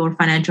of your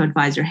financial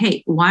advisor.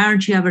 Hey, why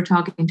aren't you ever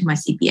talking to my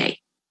CPA?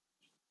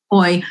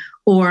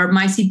 Or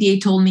my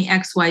CPA told me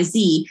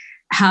XYZ.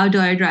 How do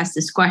I address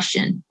this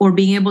question? Or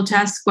being able to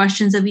ask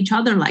questions of each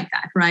other like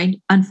that,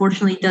 right?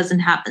 Unfortunately, it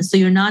doesn't happen. So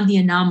you're not the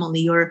anomaly.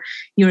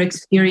 You're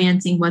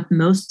experiencing what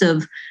most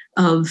of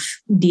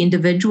the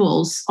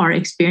individuals are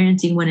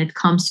experiencing when it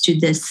comes to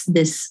this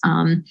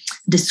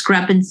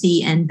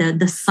discrepancy and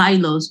the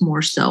silos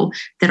more so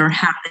that are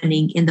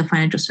happening in the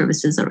financial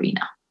services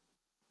arena.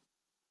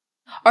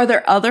 Are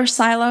there other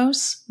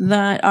silos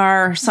that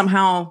are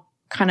somehow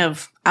kind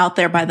of out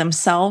there by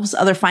themselves,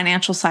 other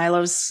financial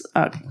silos?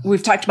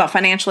 We've talked about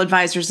financial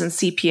advisors and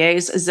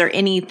CPAs. Is there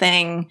any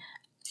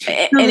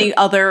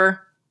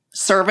other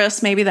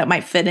service maybe that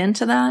might fit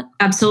into that?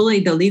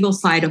 Absolutely. The legal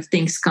side of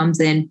things comes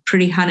in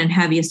pretty hot and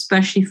heavy,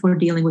 especially for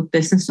dealing with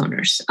business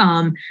owners.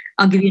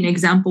 I'll give you an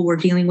example. We're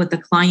dealing with a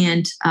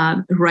client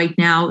right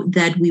now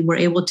that we were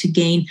able to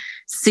gain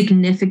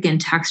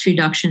significant tax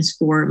reductions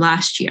for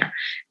last year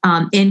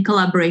in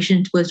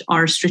collaboration with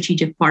our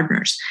strategic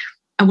partners.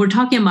 And we're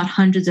talking about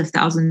hundreds of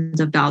thousands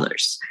of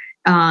dollars.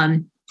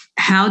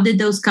 How did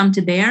those come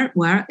to bear?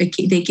 Well,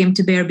 they came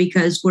to bear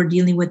because we're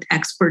dealing with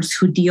experts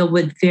who deal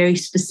with very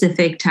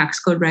specific tax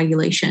code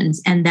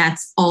regulations, and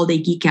that's all they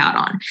geek out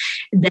on.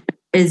 That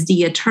is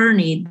the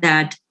attorney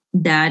that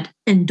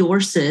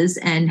endorses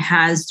and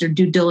has their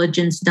due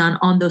diligence done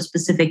on those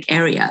specific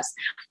areas.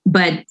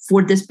 But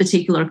for this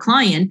particular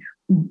client,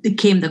 it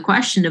came the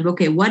question of,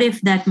 okay, what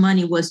if that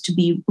money was to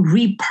be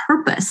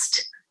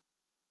repurposed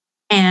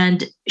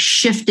and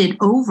shifted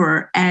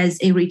over as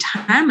a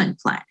retirement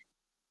plan?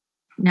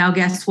 Now,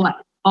 guess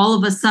what? All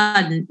of a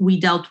sudden, we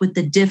dealt with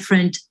the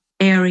different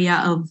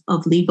area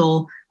of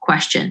legal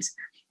questions.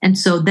 And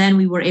so then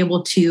we were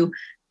able to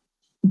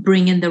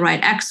bring in the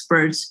right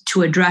experts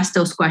to address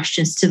those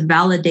questions, to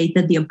validate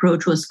that the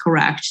approach was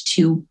correct,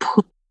 to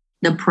put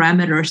the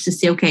parameters to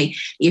say, okay,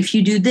 if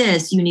you do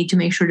this, you need to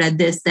make sure that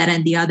this, that,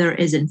 and the other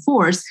is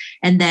enforced,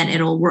 and then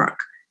it'll work.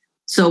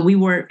 So we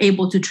were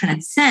able to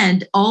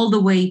transcend all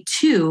the way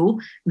to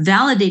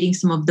validating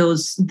some of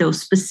those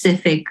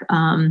specific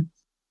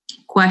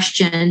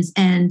questions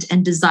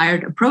and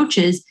desired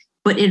approaches,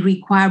 but it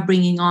required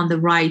bringing on the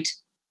right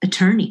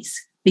attorneys.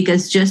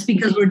 Because just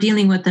because we're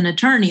dealing with an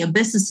attorney, a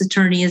business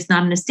attorney is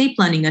not an estate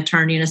planning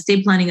attorney. An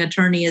estate planning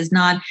attorney is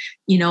not,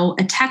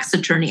 a tax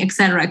attorney, et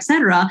cetera, et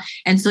cetera.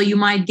 And so you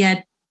might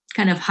get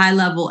kind of high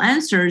level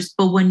answers,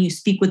 but when you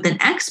speak with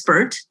an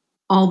expert,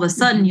 all of a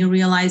sudden you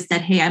realize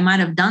that, hey, I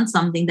might have done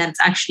something that's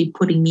actually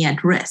putting me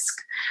at risk.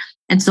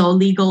 And so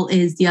legal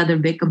is the other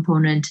big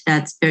component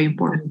that's very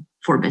important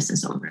for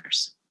business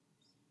owners.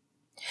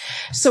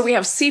 So we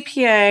have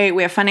CPA,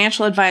 we have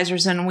financial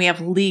advisors, and we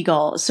have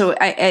legal. So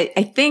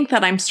I think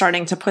that I'm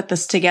starting to put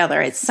this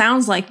together. It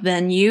sounds like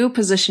then you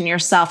position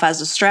yourself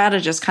as a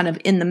strategist kind of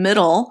in the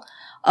middle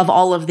of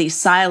all of these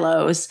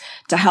silos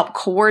to help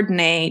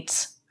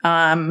coordinate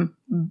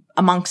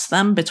amongst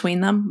them,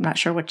 between them. I'm not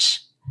sure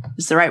which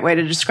is the right way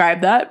to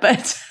describe that,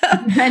 but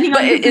depending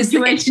on the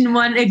situation,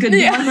 it could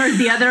be one or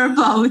the other or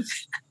both.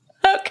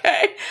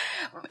 Okay.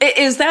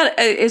 Is that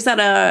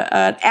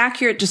an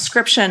accurate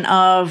description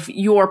of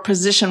your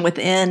position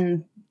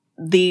within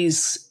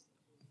these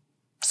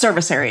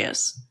service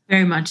areas?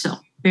 Very much so.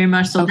 Very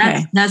much so.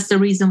 Okay. That's the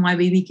reason why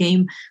we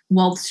became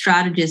wealth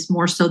strategists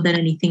more so than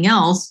anything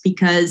else,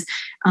 because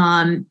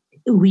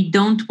we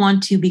don't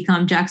want to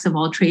become jacks of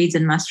all trades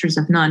and masters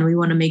of none. We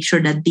want to make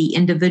sure that the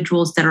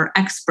individuals that are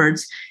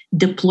experts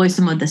deploy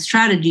some of the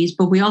strategies,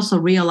 but we also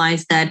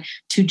realize that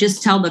to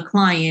just tell the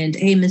client,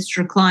 hey,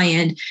 Mr.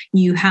 Client,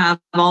 you have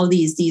all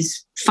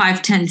these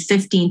 5, 10,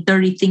 15,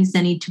 30 things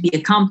that need to be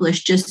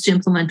accomplished just to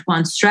implement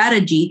one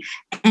strategy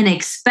and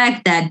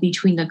expect that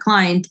between the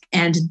client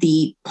and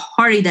the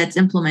party that's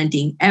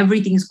implementing,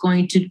 everything's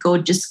going to go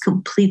just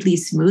completely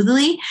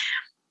smoothly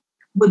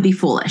would be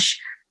foolish.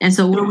 And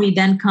so where we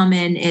then come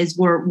in is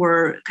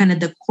we're kind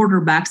of the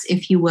quarterbacks,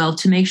 if you will,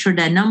 to make sure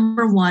that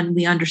number one,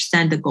 we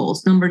understand the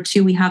goals. Number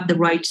two, we have the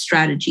right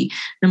strategy.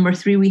 Number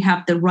three, we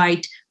have the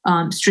right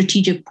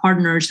strategic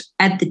partners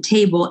at the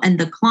table, and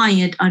the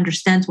client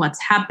understands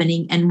what's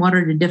happening and what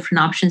are the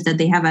different options that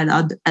they have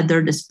at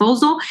their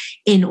disposal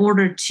in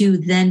order to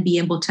then be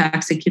able to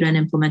execute and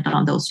implement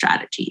on those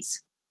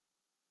strategies.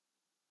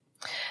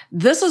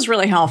 This is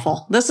really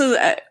helpful. This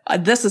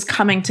is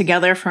coming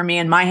together for me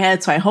in my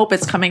head. So I hope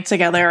it's coming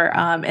together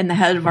in the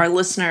head of our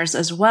listeners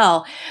as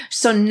well.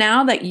 So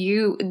now that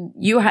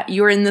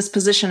you're in this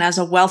position as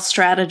a wealth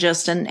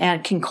strategist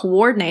and can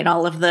coordinate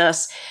all of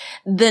this,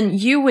 then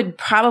you would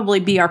probably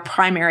be our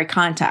primary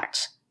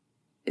contact.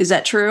 Is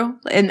that true?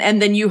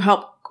 And then you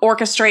help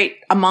orchestrate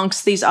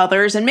amongst these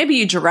others, and maybe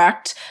you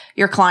direct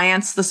your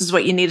clients. This is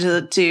what you need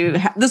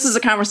to this is a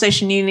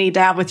conversation you need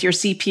to have with your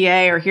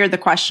CPA, or hear the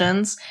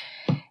questions.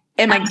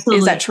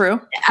 Is that true?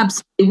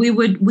 Absolutely.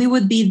 We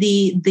would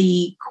be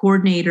the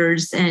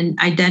coordinators and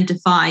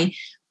identify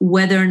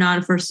whether or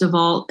not, first of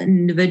all, an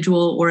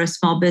individual or a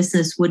small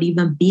business would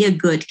even be a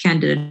good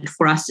candidate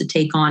for us to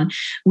take on.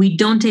 We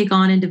don't take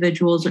on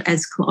individuals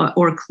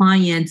or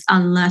clients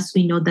unless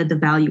we know that the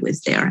value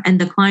is there. And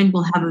the client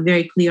will have a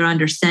very clear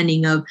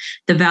understanding of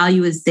the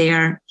value is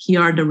there.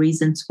 Here are the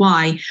reasons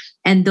why.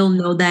 And they'll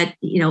know that,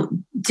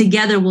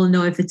 together we'll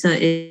know if it's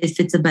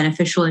a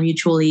beneficial and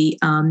mutually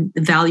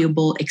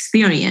valuable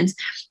experience.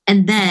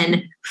 And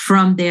then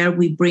from there,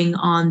 we bring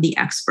on the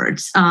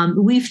experts.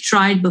 We've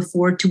tried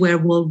before to where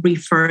we'll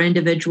refer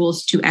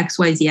individuals to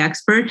XYZ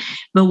expert.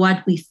 But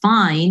what we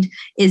find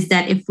is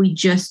that if we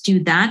just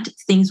do that,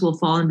 things will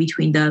fall in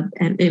between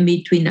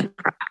the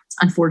cracks,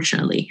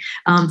 unfortunately,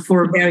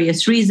 for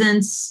various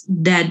reasons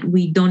that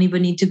we don't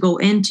even need to go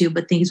into,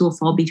 but things will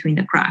fall between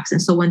the cracks.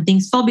 And so when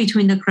things fall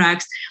between the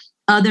cracks,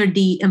 either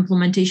the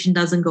implementation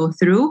doesn't go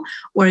through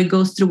or it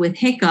goes through with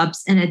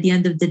hiccups. And at the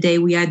end of the day,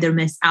 we either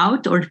miss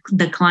out or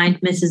the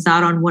client misses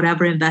out on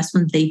whatever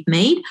investment they've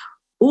made,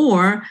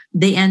 or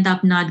they end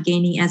up not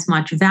gaining as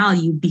much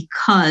value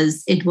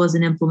because it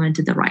wasn't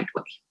implemented the right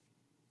way.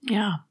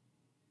 Yeah.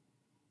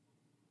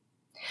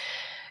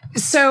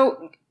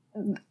 So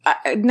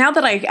now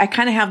that I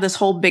kind of have this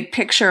whole big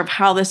picture of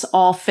how this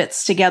all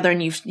fits together,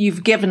 and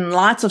you've given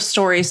lots of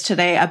stories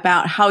today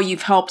about how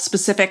you've helped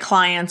specific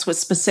clients with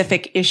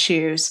specific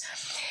issues,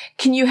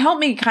 can you help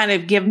me kind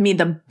of give me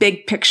the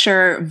big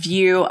picture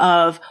view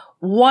of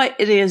what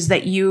it is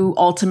that you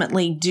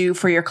ultimately do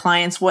for your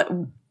clients?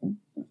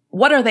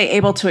 What are they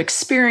able to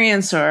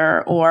experience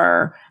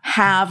or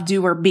have,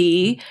 do, or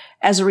be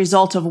as a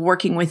result of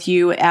working with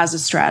you as a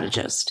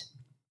strategist?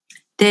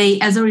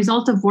 As a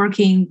result of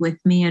working with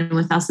me and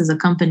with us as a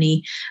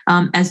company,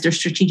 as their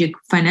strategic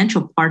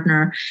financial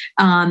partner,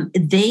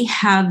 they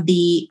have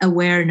the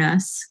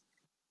awareness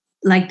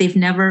like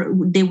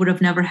they would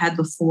have never had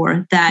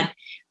before, that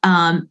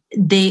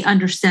they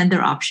understand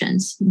their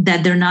options,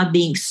 that they're not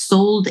being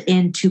sold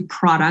into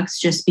products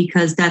just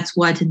because that's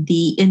what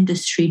the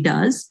industry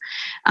does.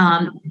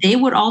 They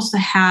would also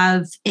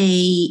have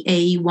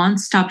a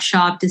one-stop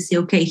shop to say,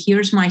 okay,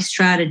 here's my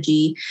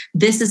strategy.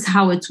 This is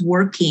how it's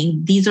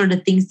working. These are the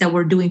things that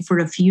we're doing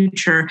for the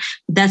future.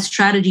 That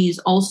strategy is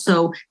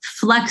also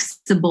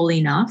flexible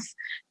enough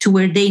to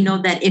where they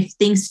know that if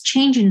things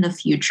change in the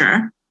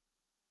future,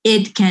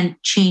 it can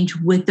change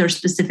with their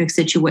specific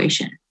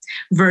situation,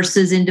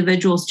 versus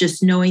individuals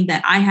just knowing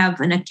that I have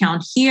an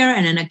account here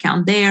and an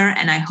account there,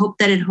 and I hope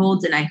that it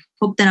holds, and I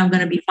hope that I'm going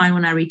to be fine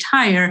when I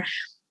retire.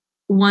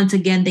 Once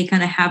again, they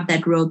kind of have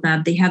that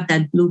roadmap, they have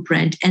that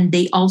blueprint, and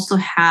they also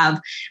have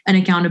an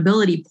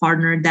accountability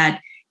partner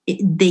that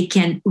they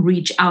can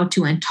reach out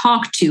to and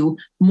talk to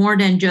more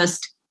than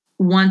just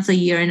once a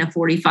year in a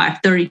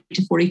 30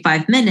 to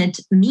 45 minute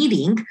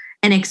meeting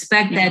and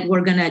expect that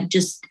we're going to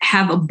just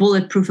have a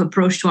bulletproof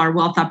approach to our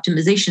wealth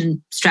optimization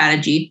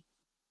strategy.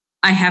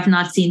 I have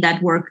not seen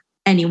that work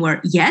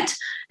anywhere yet.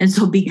 And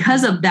so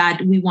because of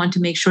that, we want to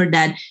make sure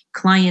that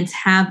clients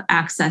have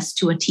access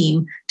to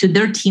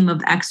their team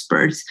of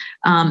experts,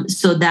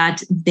 so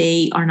that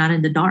they are not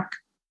in the dark.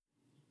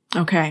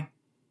 Okay.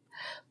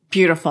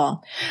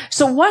 Beautiful.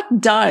 So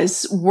what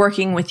does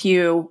working with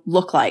you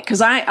look like? Because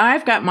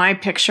I've got my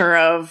picture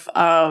of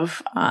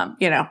got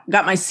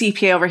my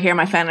CPA over here,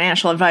 my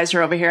financial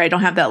advisor over here. I don't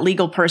have that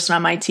legal person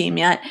on my team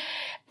yet.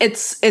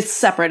 It's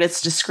separate.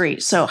 It's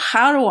discrete. So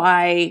how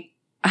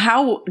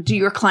do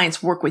your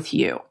clients work with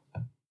you?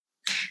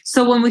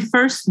 So when we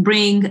first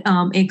bring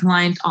a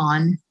client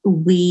on,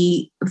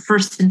 we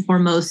first and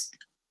foremost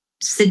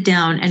sit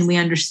down and we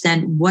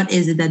understand what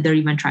is it that they're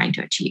even trying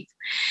to achieve.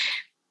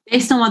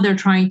 Based on what they're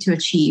trying to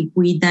achieve,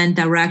 we then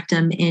direct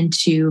them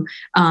into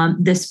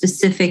the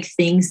specific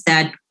things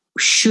that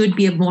should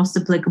be most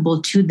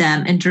applicable to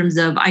them in terms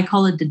of, I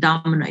call it the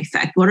domino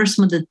effect. What are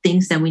some of the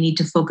things that we need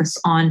to focus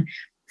on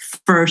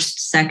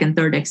first, second,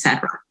 third,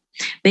 etc.?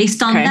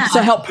 Based on that,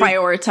 so help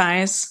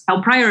prioritize.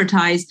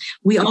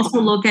 We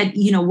also look at,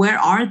 where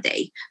are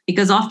they?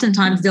 Because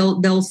oftentimes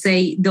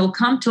they'll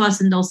come to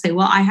us and they'll say,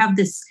 well, I have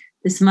this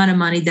amount of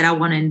money that I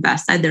want to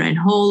invest, either in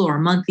whole or a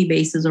monthly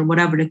basis or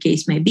whatever the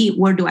case may be.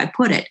 Where do I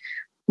put it?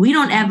 We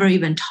don't ever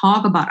even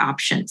talk about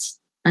options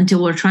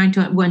until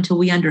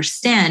we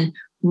understand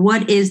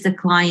what is the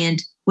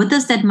client, what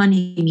does that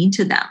money mean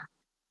to them?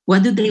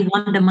 What do they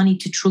want the money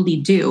to truly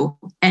do?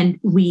 And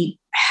we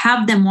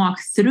have them walk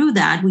through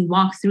that. We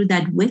walk through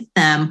that with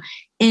them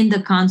in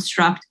the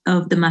construct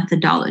of the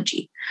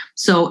methodology.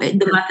 So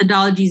the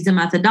methodology is the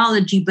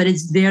methodology, but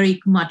it's very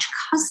much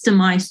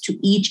customized to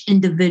each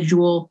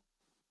individual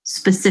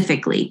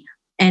specifically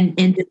and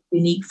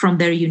from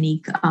their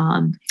unique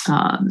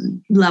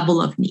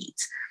level of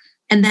needs.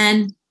 And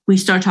then we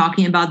start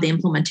talking about the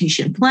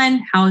implementation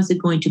plan. How is it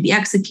going to be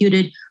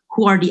executed?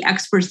 Who are the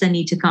experts that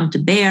need to come to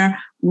bear?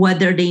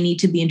 Whether they need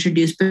to be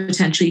introduced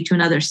potentially to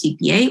another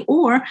CPA,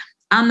 or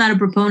I'm not a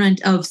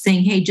proponent of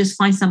saying, hey, just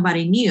find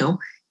somebody new,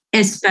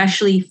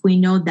 especially if we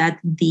know that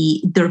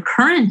their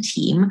current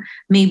team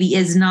maybe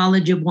is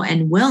knowledgeable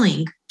and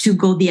willing to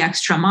go the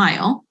extra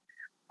mile.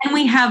 And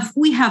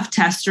we have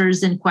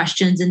testers and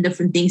questions and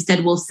different things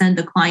that we'll send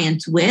the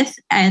clients with,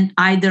 and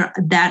either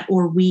that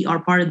or we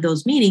are part of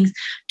those meetings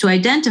to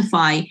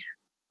identify,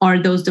 are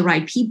those the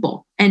right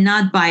people? And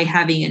not by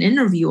having an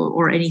interview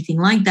or anything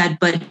like that,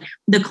 but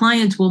the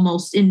clients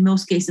will in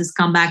most cases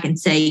come back and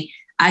say,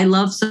 I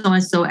love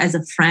so-and-so as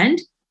a friend,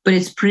 but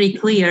it's pretty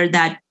clear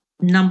that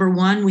number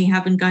one, we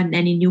haven't gotten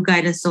any new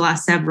guidance the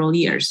last several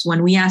years.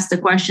 When we asked the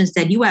questions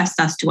that you asked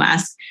us to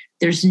ask,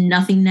 there's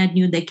nothing that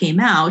new that came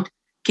out.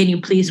 Can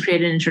you please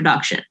create an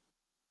introduction?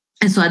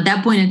 And so at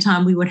that point in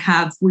time, we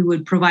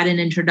would provide an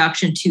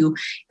introduction to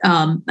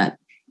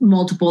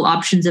multiple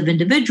options of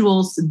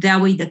individuals.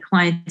 That way the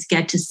client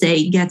gets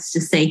to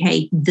say,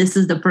 hey, this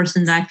is the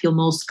person that I feel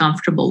most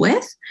comfortable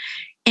with.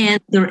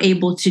 And they're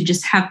able to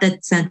just have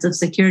that sense of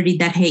security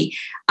that, hey,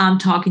 I'm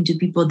talking to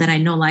people that I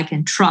know, like,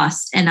 and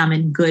trust, and I'm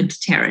in good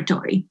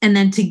territory. And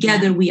then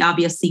together, we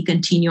obviously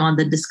continue on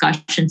the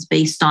discussions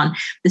based on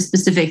the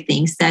specific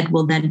things that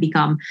will then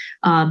become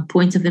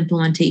points of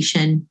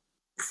implementation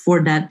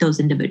for those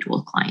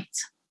individual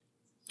clients.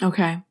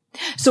 Okay.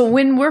 So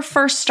when you're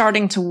first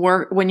starting to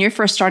work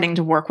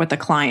with a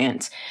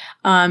client,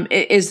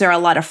 is there a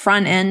lot of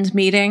front end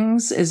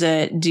meetings?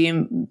 Do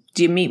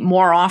you meet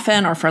more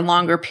often or for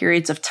longer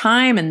periods of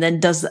time? And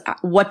then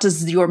what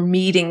does your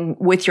meeting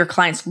with your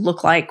clients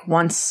look like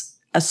once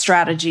a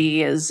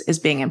strategy is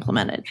being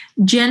implemented?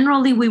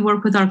 Generally, we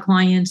work with our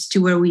clients to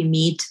where we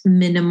meet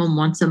minimum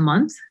once a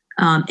month.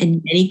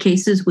 In many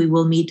cases, we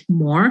will meet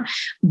more,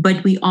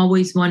 but we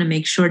always want to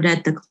make sure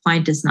that the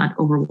client is not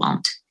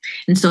overwhelmed.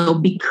 And so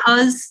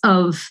because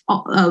of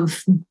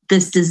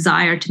this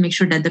desire to make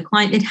sure that the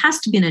client, it has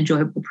to be an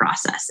enjoyable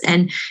process.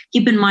 And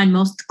keep in mind,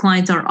 most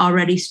clients are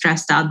already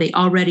stressed out. They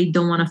already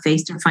don't want to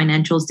face their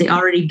financials. They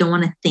already don't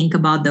want to think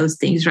about those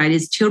things, right?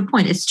 It's to your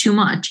point, it's too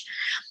much.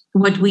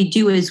 What we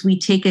do is we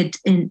take it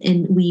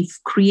and we've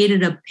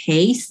created a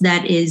pace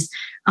that is,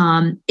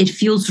 it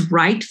feels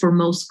right for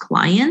most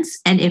clients.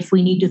 And if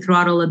we need to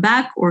throttle it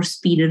back or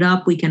speed it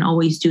up, we can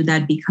always do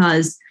that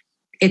because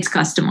it's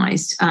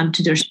customized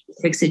to their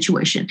specific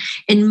situation.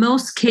 In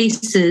most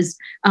cases,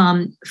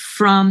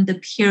 from the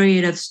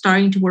period of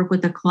starting to work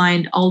with a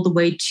client all the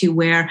way to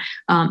where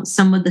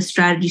some of the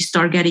strategies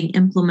start getting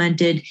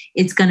implemented,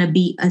 it's going to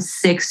be a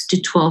 6 to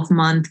 12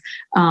 month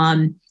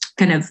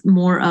kind of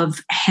more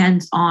of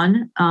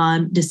hands-on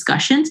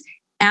discussions.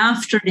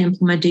 After the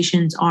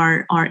implementations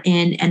are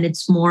in, and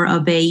it's more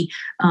of a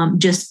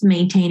just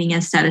maintaining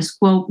a status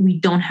quo, we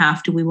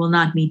will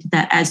not meet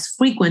that as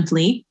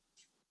frequently.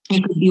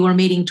 It could be we're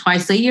meeting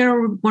twice a year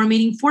or we're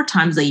meeting 4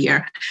 times a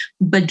year.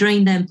 But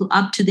during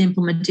up to the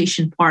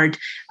implementation part,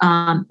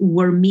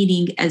 we're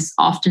meeting as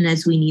often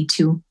as we need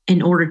to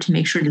in order to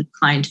make sure the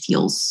client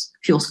feels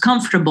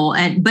comfortable,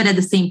 but at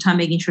the same time,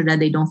 making sure that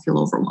they don't feel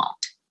overwhelmed.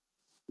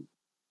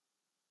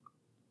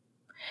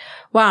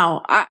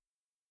 Wow.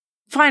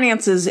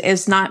 Finances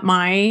is not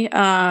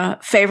my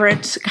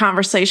favorite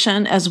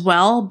conversation as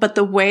well, but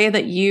the way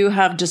that you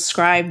have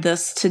described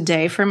this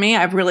today for me,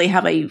 I really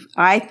have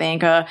I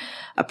think a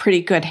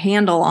pretty good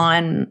handle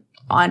on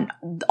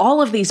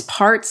all of these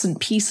parts and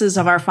pieces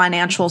of our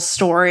financial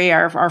story,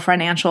 our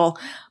financial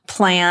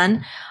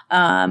plan,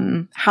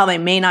 how they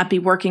may not be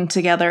working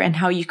together, and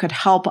how you could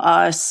help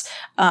us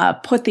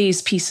put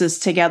these pieces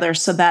together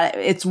so that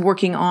it's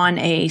working on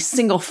a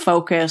single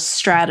focus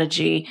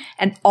strategy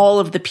and all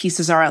of the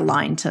pieces are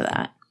aligned to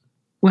that.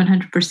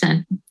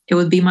 100%. It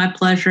would be my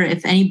pleasure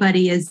if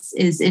anybody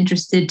is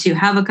interested to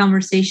have a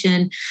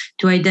conversation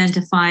to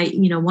identify,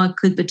 what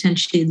could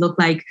potentially look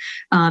like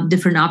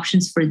different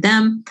options for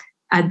them.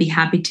 I'd be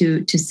happy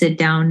to sit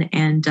down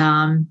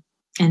and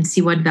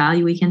see what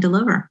value we can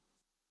deliver.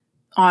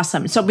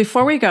 Awesome. So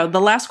before we go, the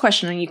last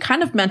question, and you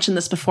kind of mentioned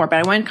this before, but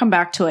I want to come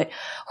back to it.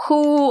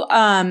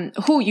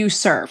 Who you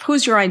serve?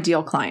 Who's your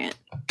ideal client?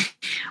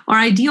 Our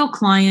ideal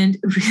client,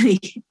 really,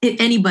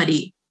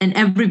 anybody and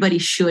everybody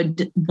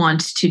should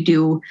want to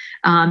do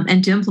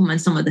and to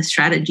implement some of the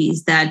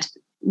strategies that,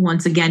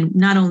 once again,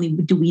 not only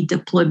do we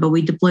deploy, but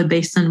we deploy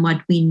based on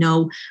what we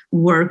know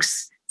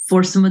works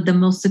for some of the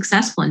most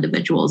successful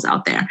individuals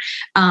out there.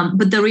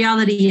 But the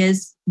reality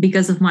is,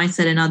 because of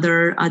mindset and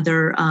other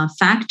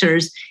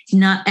factors,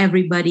 not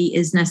everybody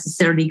is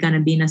necessarily going to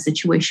be in a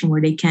situation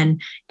where they can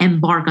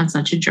embark on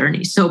such a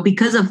journey. So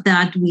because of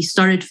that, we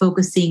started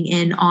focusing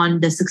in on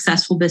the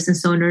successful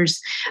business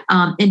owners,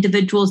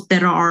 individuals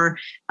that are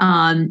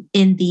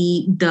in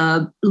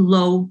the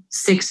low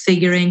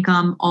 6-figure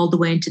income all the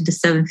way into the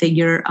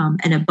 7-figure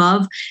and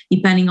above.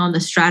 Depending on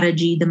the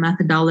strategy, the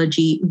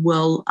methodology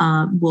will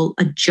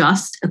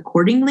adjust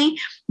accordingly.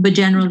 But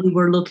generally,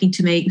 we're looking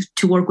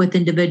to work with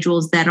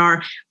individuals that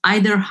are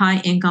either high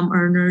income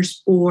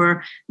earners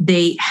or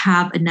they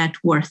have a net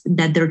worth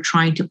that they're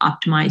trying to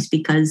optimize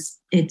because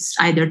it's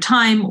either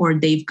time or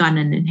they've gotten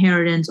an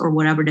inheritance or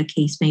whatever the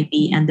case may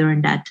be, and they're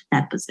in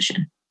that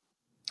position.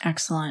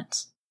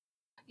 Excellent.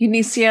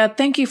 Eunicia,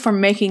 thank you for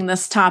making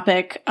this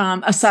topic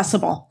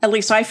accessible. At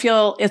least I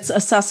feel it's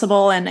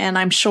accessible, and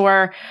I'm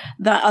sure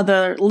the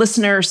other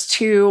listeners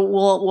too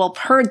will have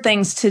heard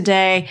things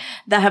today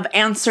that have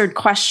answered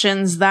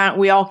questions that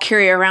we all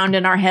carry around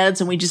in our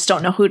heads and we just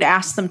don't know who to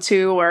ask them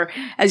to, or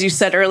as you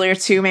said earlier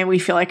too, maybe we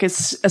feel like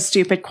it's a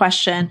stupid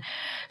question.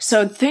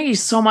 So thank you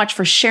so much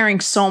for sharing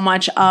so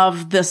much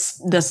of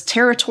this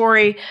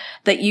territory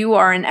that you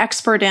are an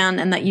expert in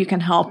and that you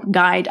can help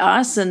guide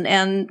us.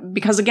 And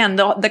because again,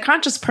 the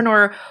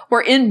Consciouspreneur,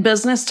 we're in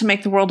business to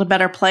make the world a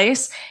better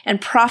place,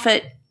 and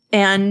profit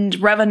and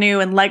revenue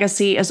and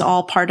legacy is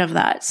all part of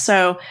that.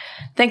 So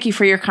thank you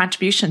for your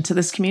contribution to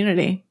this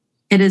community.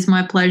 It is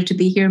my pleasure to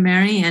be here,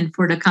 Mary. And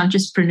for the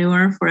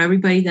Consciouspreneur, for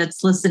everybody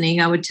that's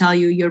listening, I would tell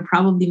you, you're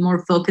probably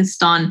more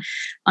focused on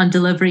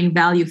delivering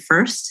value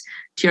first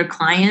to your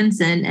clients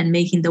and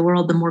making the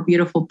world a more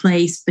beautiful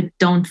place. But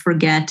don't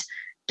forget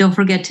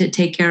to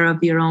take care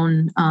of your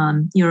own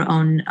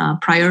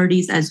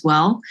priorities as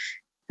well.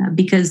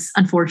 Because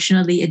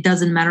unfortunately, it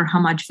doesn't matter how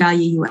much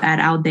value you add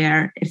out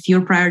there. If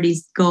your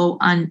priorities go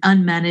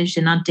unmanaged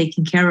and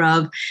untaken care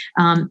of,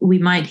 we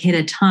might hit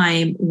a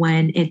time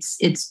when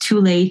it's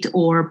too late,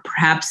 or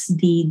perhaps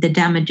the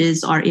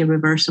damages are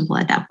irreversible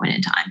at that point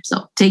in time.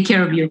 So take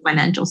care of your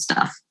financial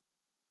stuff.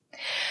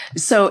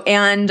 So,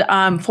 and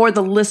for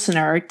the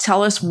listener,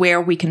 tell us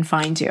where we can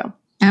find you.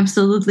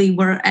 Absolutely.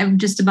 We're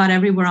just about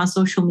everywhere on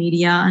social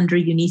media under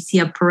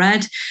Eunicia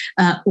Perret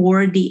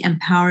or the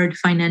Empowered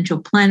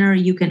Financial Planner.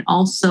 You can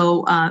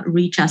also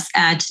reach us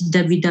at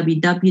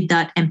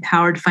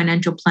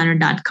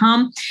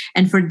www.empoweredfinancialplanner.com.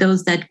 And for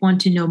those that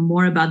want to know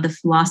more about the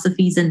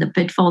philosophies and the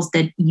pitfalls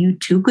that you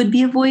too could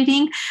be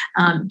avoiding,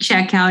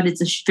 check out,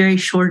 it's a very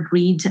short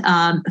read,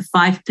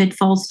 5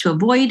 pitfalls to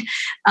avoid,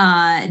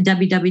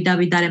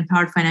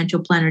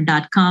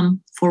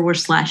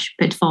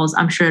 www.empoweredfinancialplanner.com/pitfalls.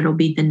 I'm sure it'll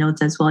be the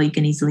notes as well. You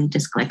can easily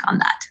just click on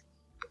that.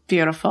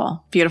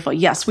 Beautiful. Beautiful.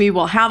 Yes, we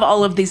will have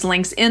all of these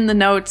links in the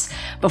notes.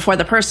 Before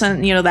the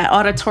person, that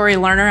auditory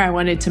learner, I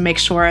wanted to make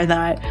sure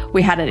that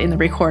we had it in the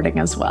recording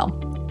as well.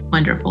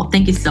 Wonderful.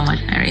 Thank you so much,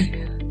 Mary.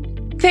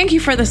 Thank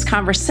you for this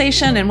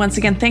conversation. And once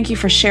again, thank you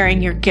for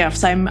sharing your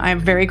gifts. I'm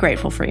very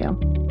grateful for you.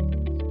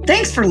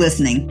 Thanks for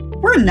listening.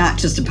 We're not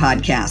just a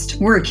podcast,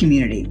 we're a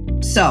community.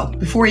 So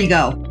before you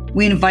go,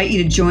 we invite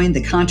you to join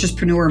the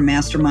Consciouspreneur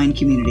Mastermind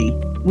community.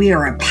 We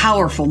are a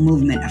powerful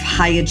movement of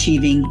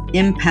high-achieving,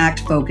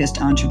 impact-focused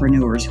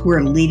entrepreneurs who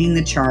are leading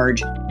the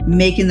charge,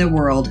 making the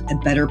world a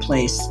better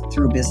place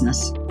through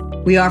business.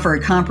 We offer a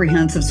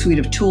comprehensive suite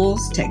of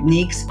tools,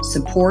 techniques,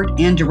 support,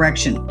 and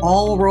direction,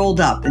 all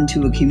rolled up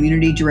into a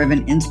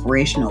community-driven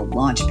inspirational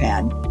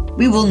launchpad.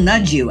 We will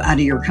nudge you out of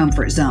your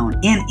comfort zone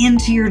and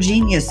into your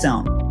genius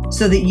zone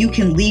so that you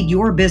can lead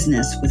your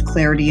business with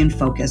clarity and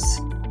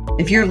focus.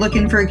 If you're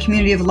looking for a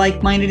community of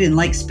like-minded and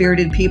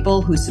like-spirited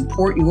people who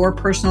support your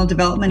personal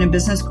development and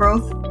business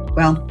growth,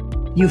 well,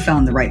 you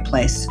found the right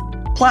place.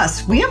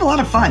 Plus, we have a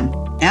lot of fun.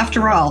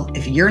 After all,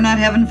 if you're not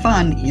having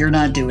fun, you're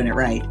not doing it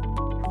right.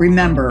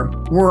 Remember,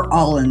 we're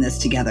all in this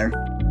together.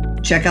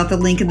 Check out the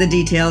link in the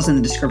details in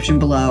the description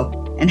below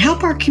and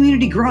help our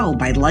community grow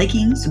by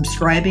liking,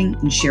 subscribing,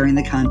 and sharing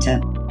the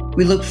content.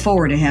 We look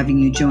forward to having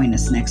you join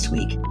us next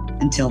week.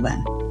 Until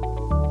then.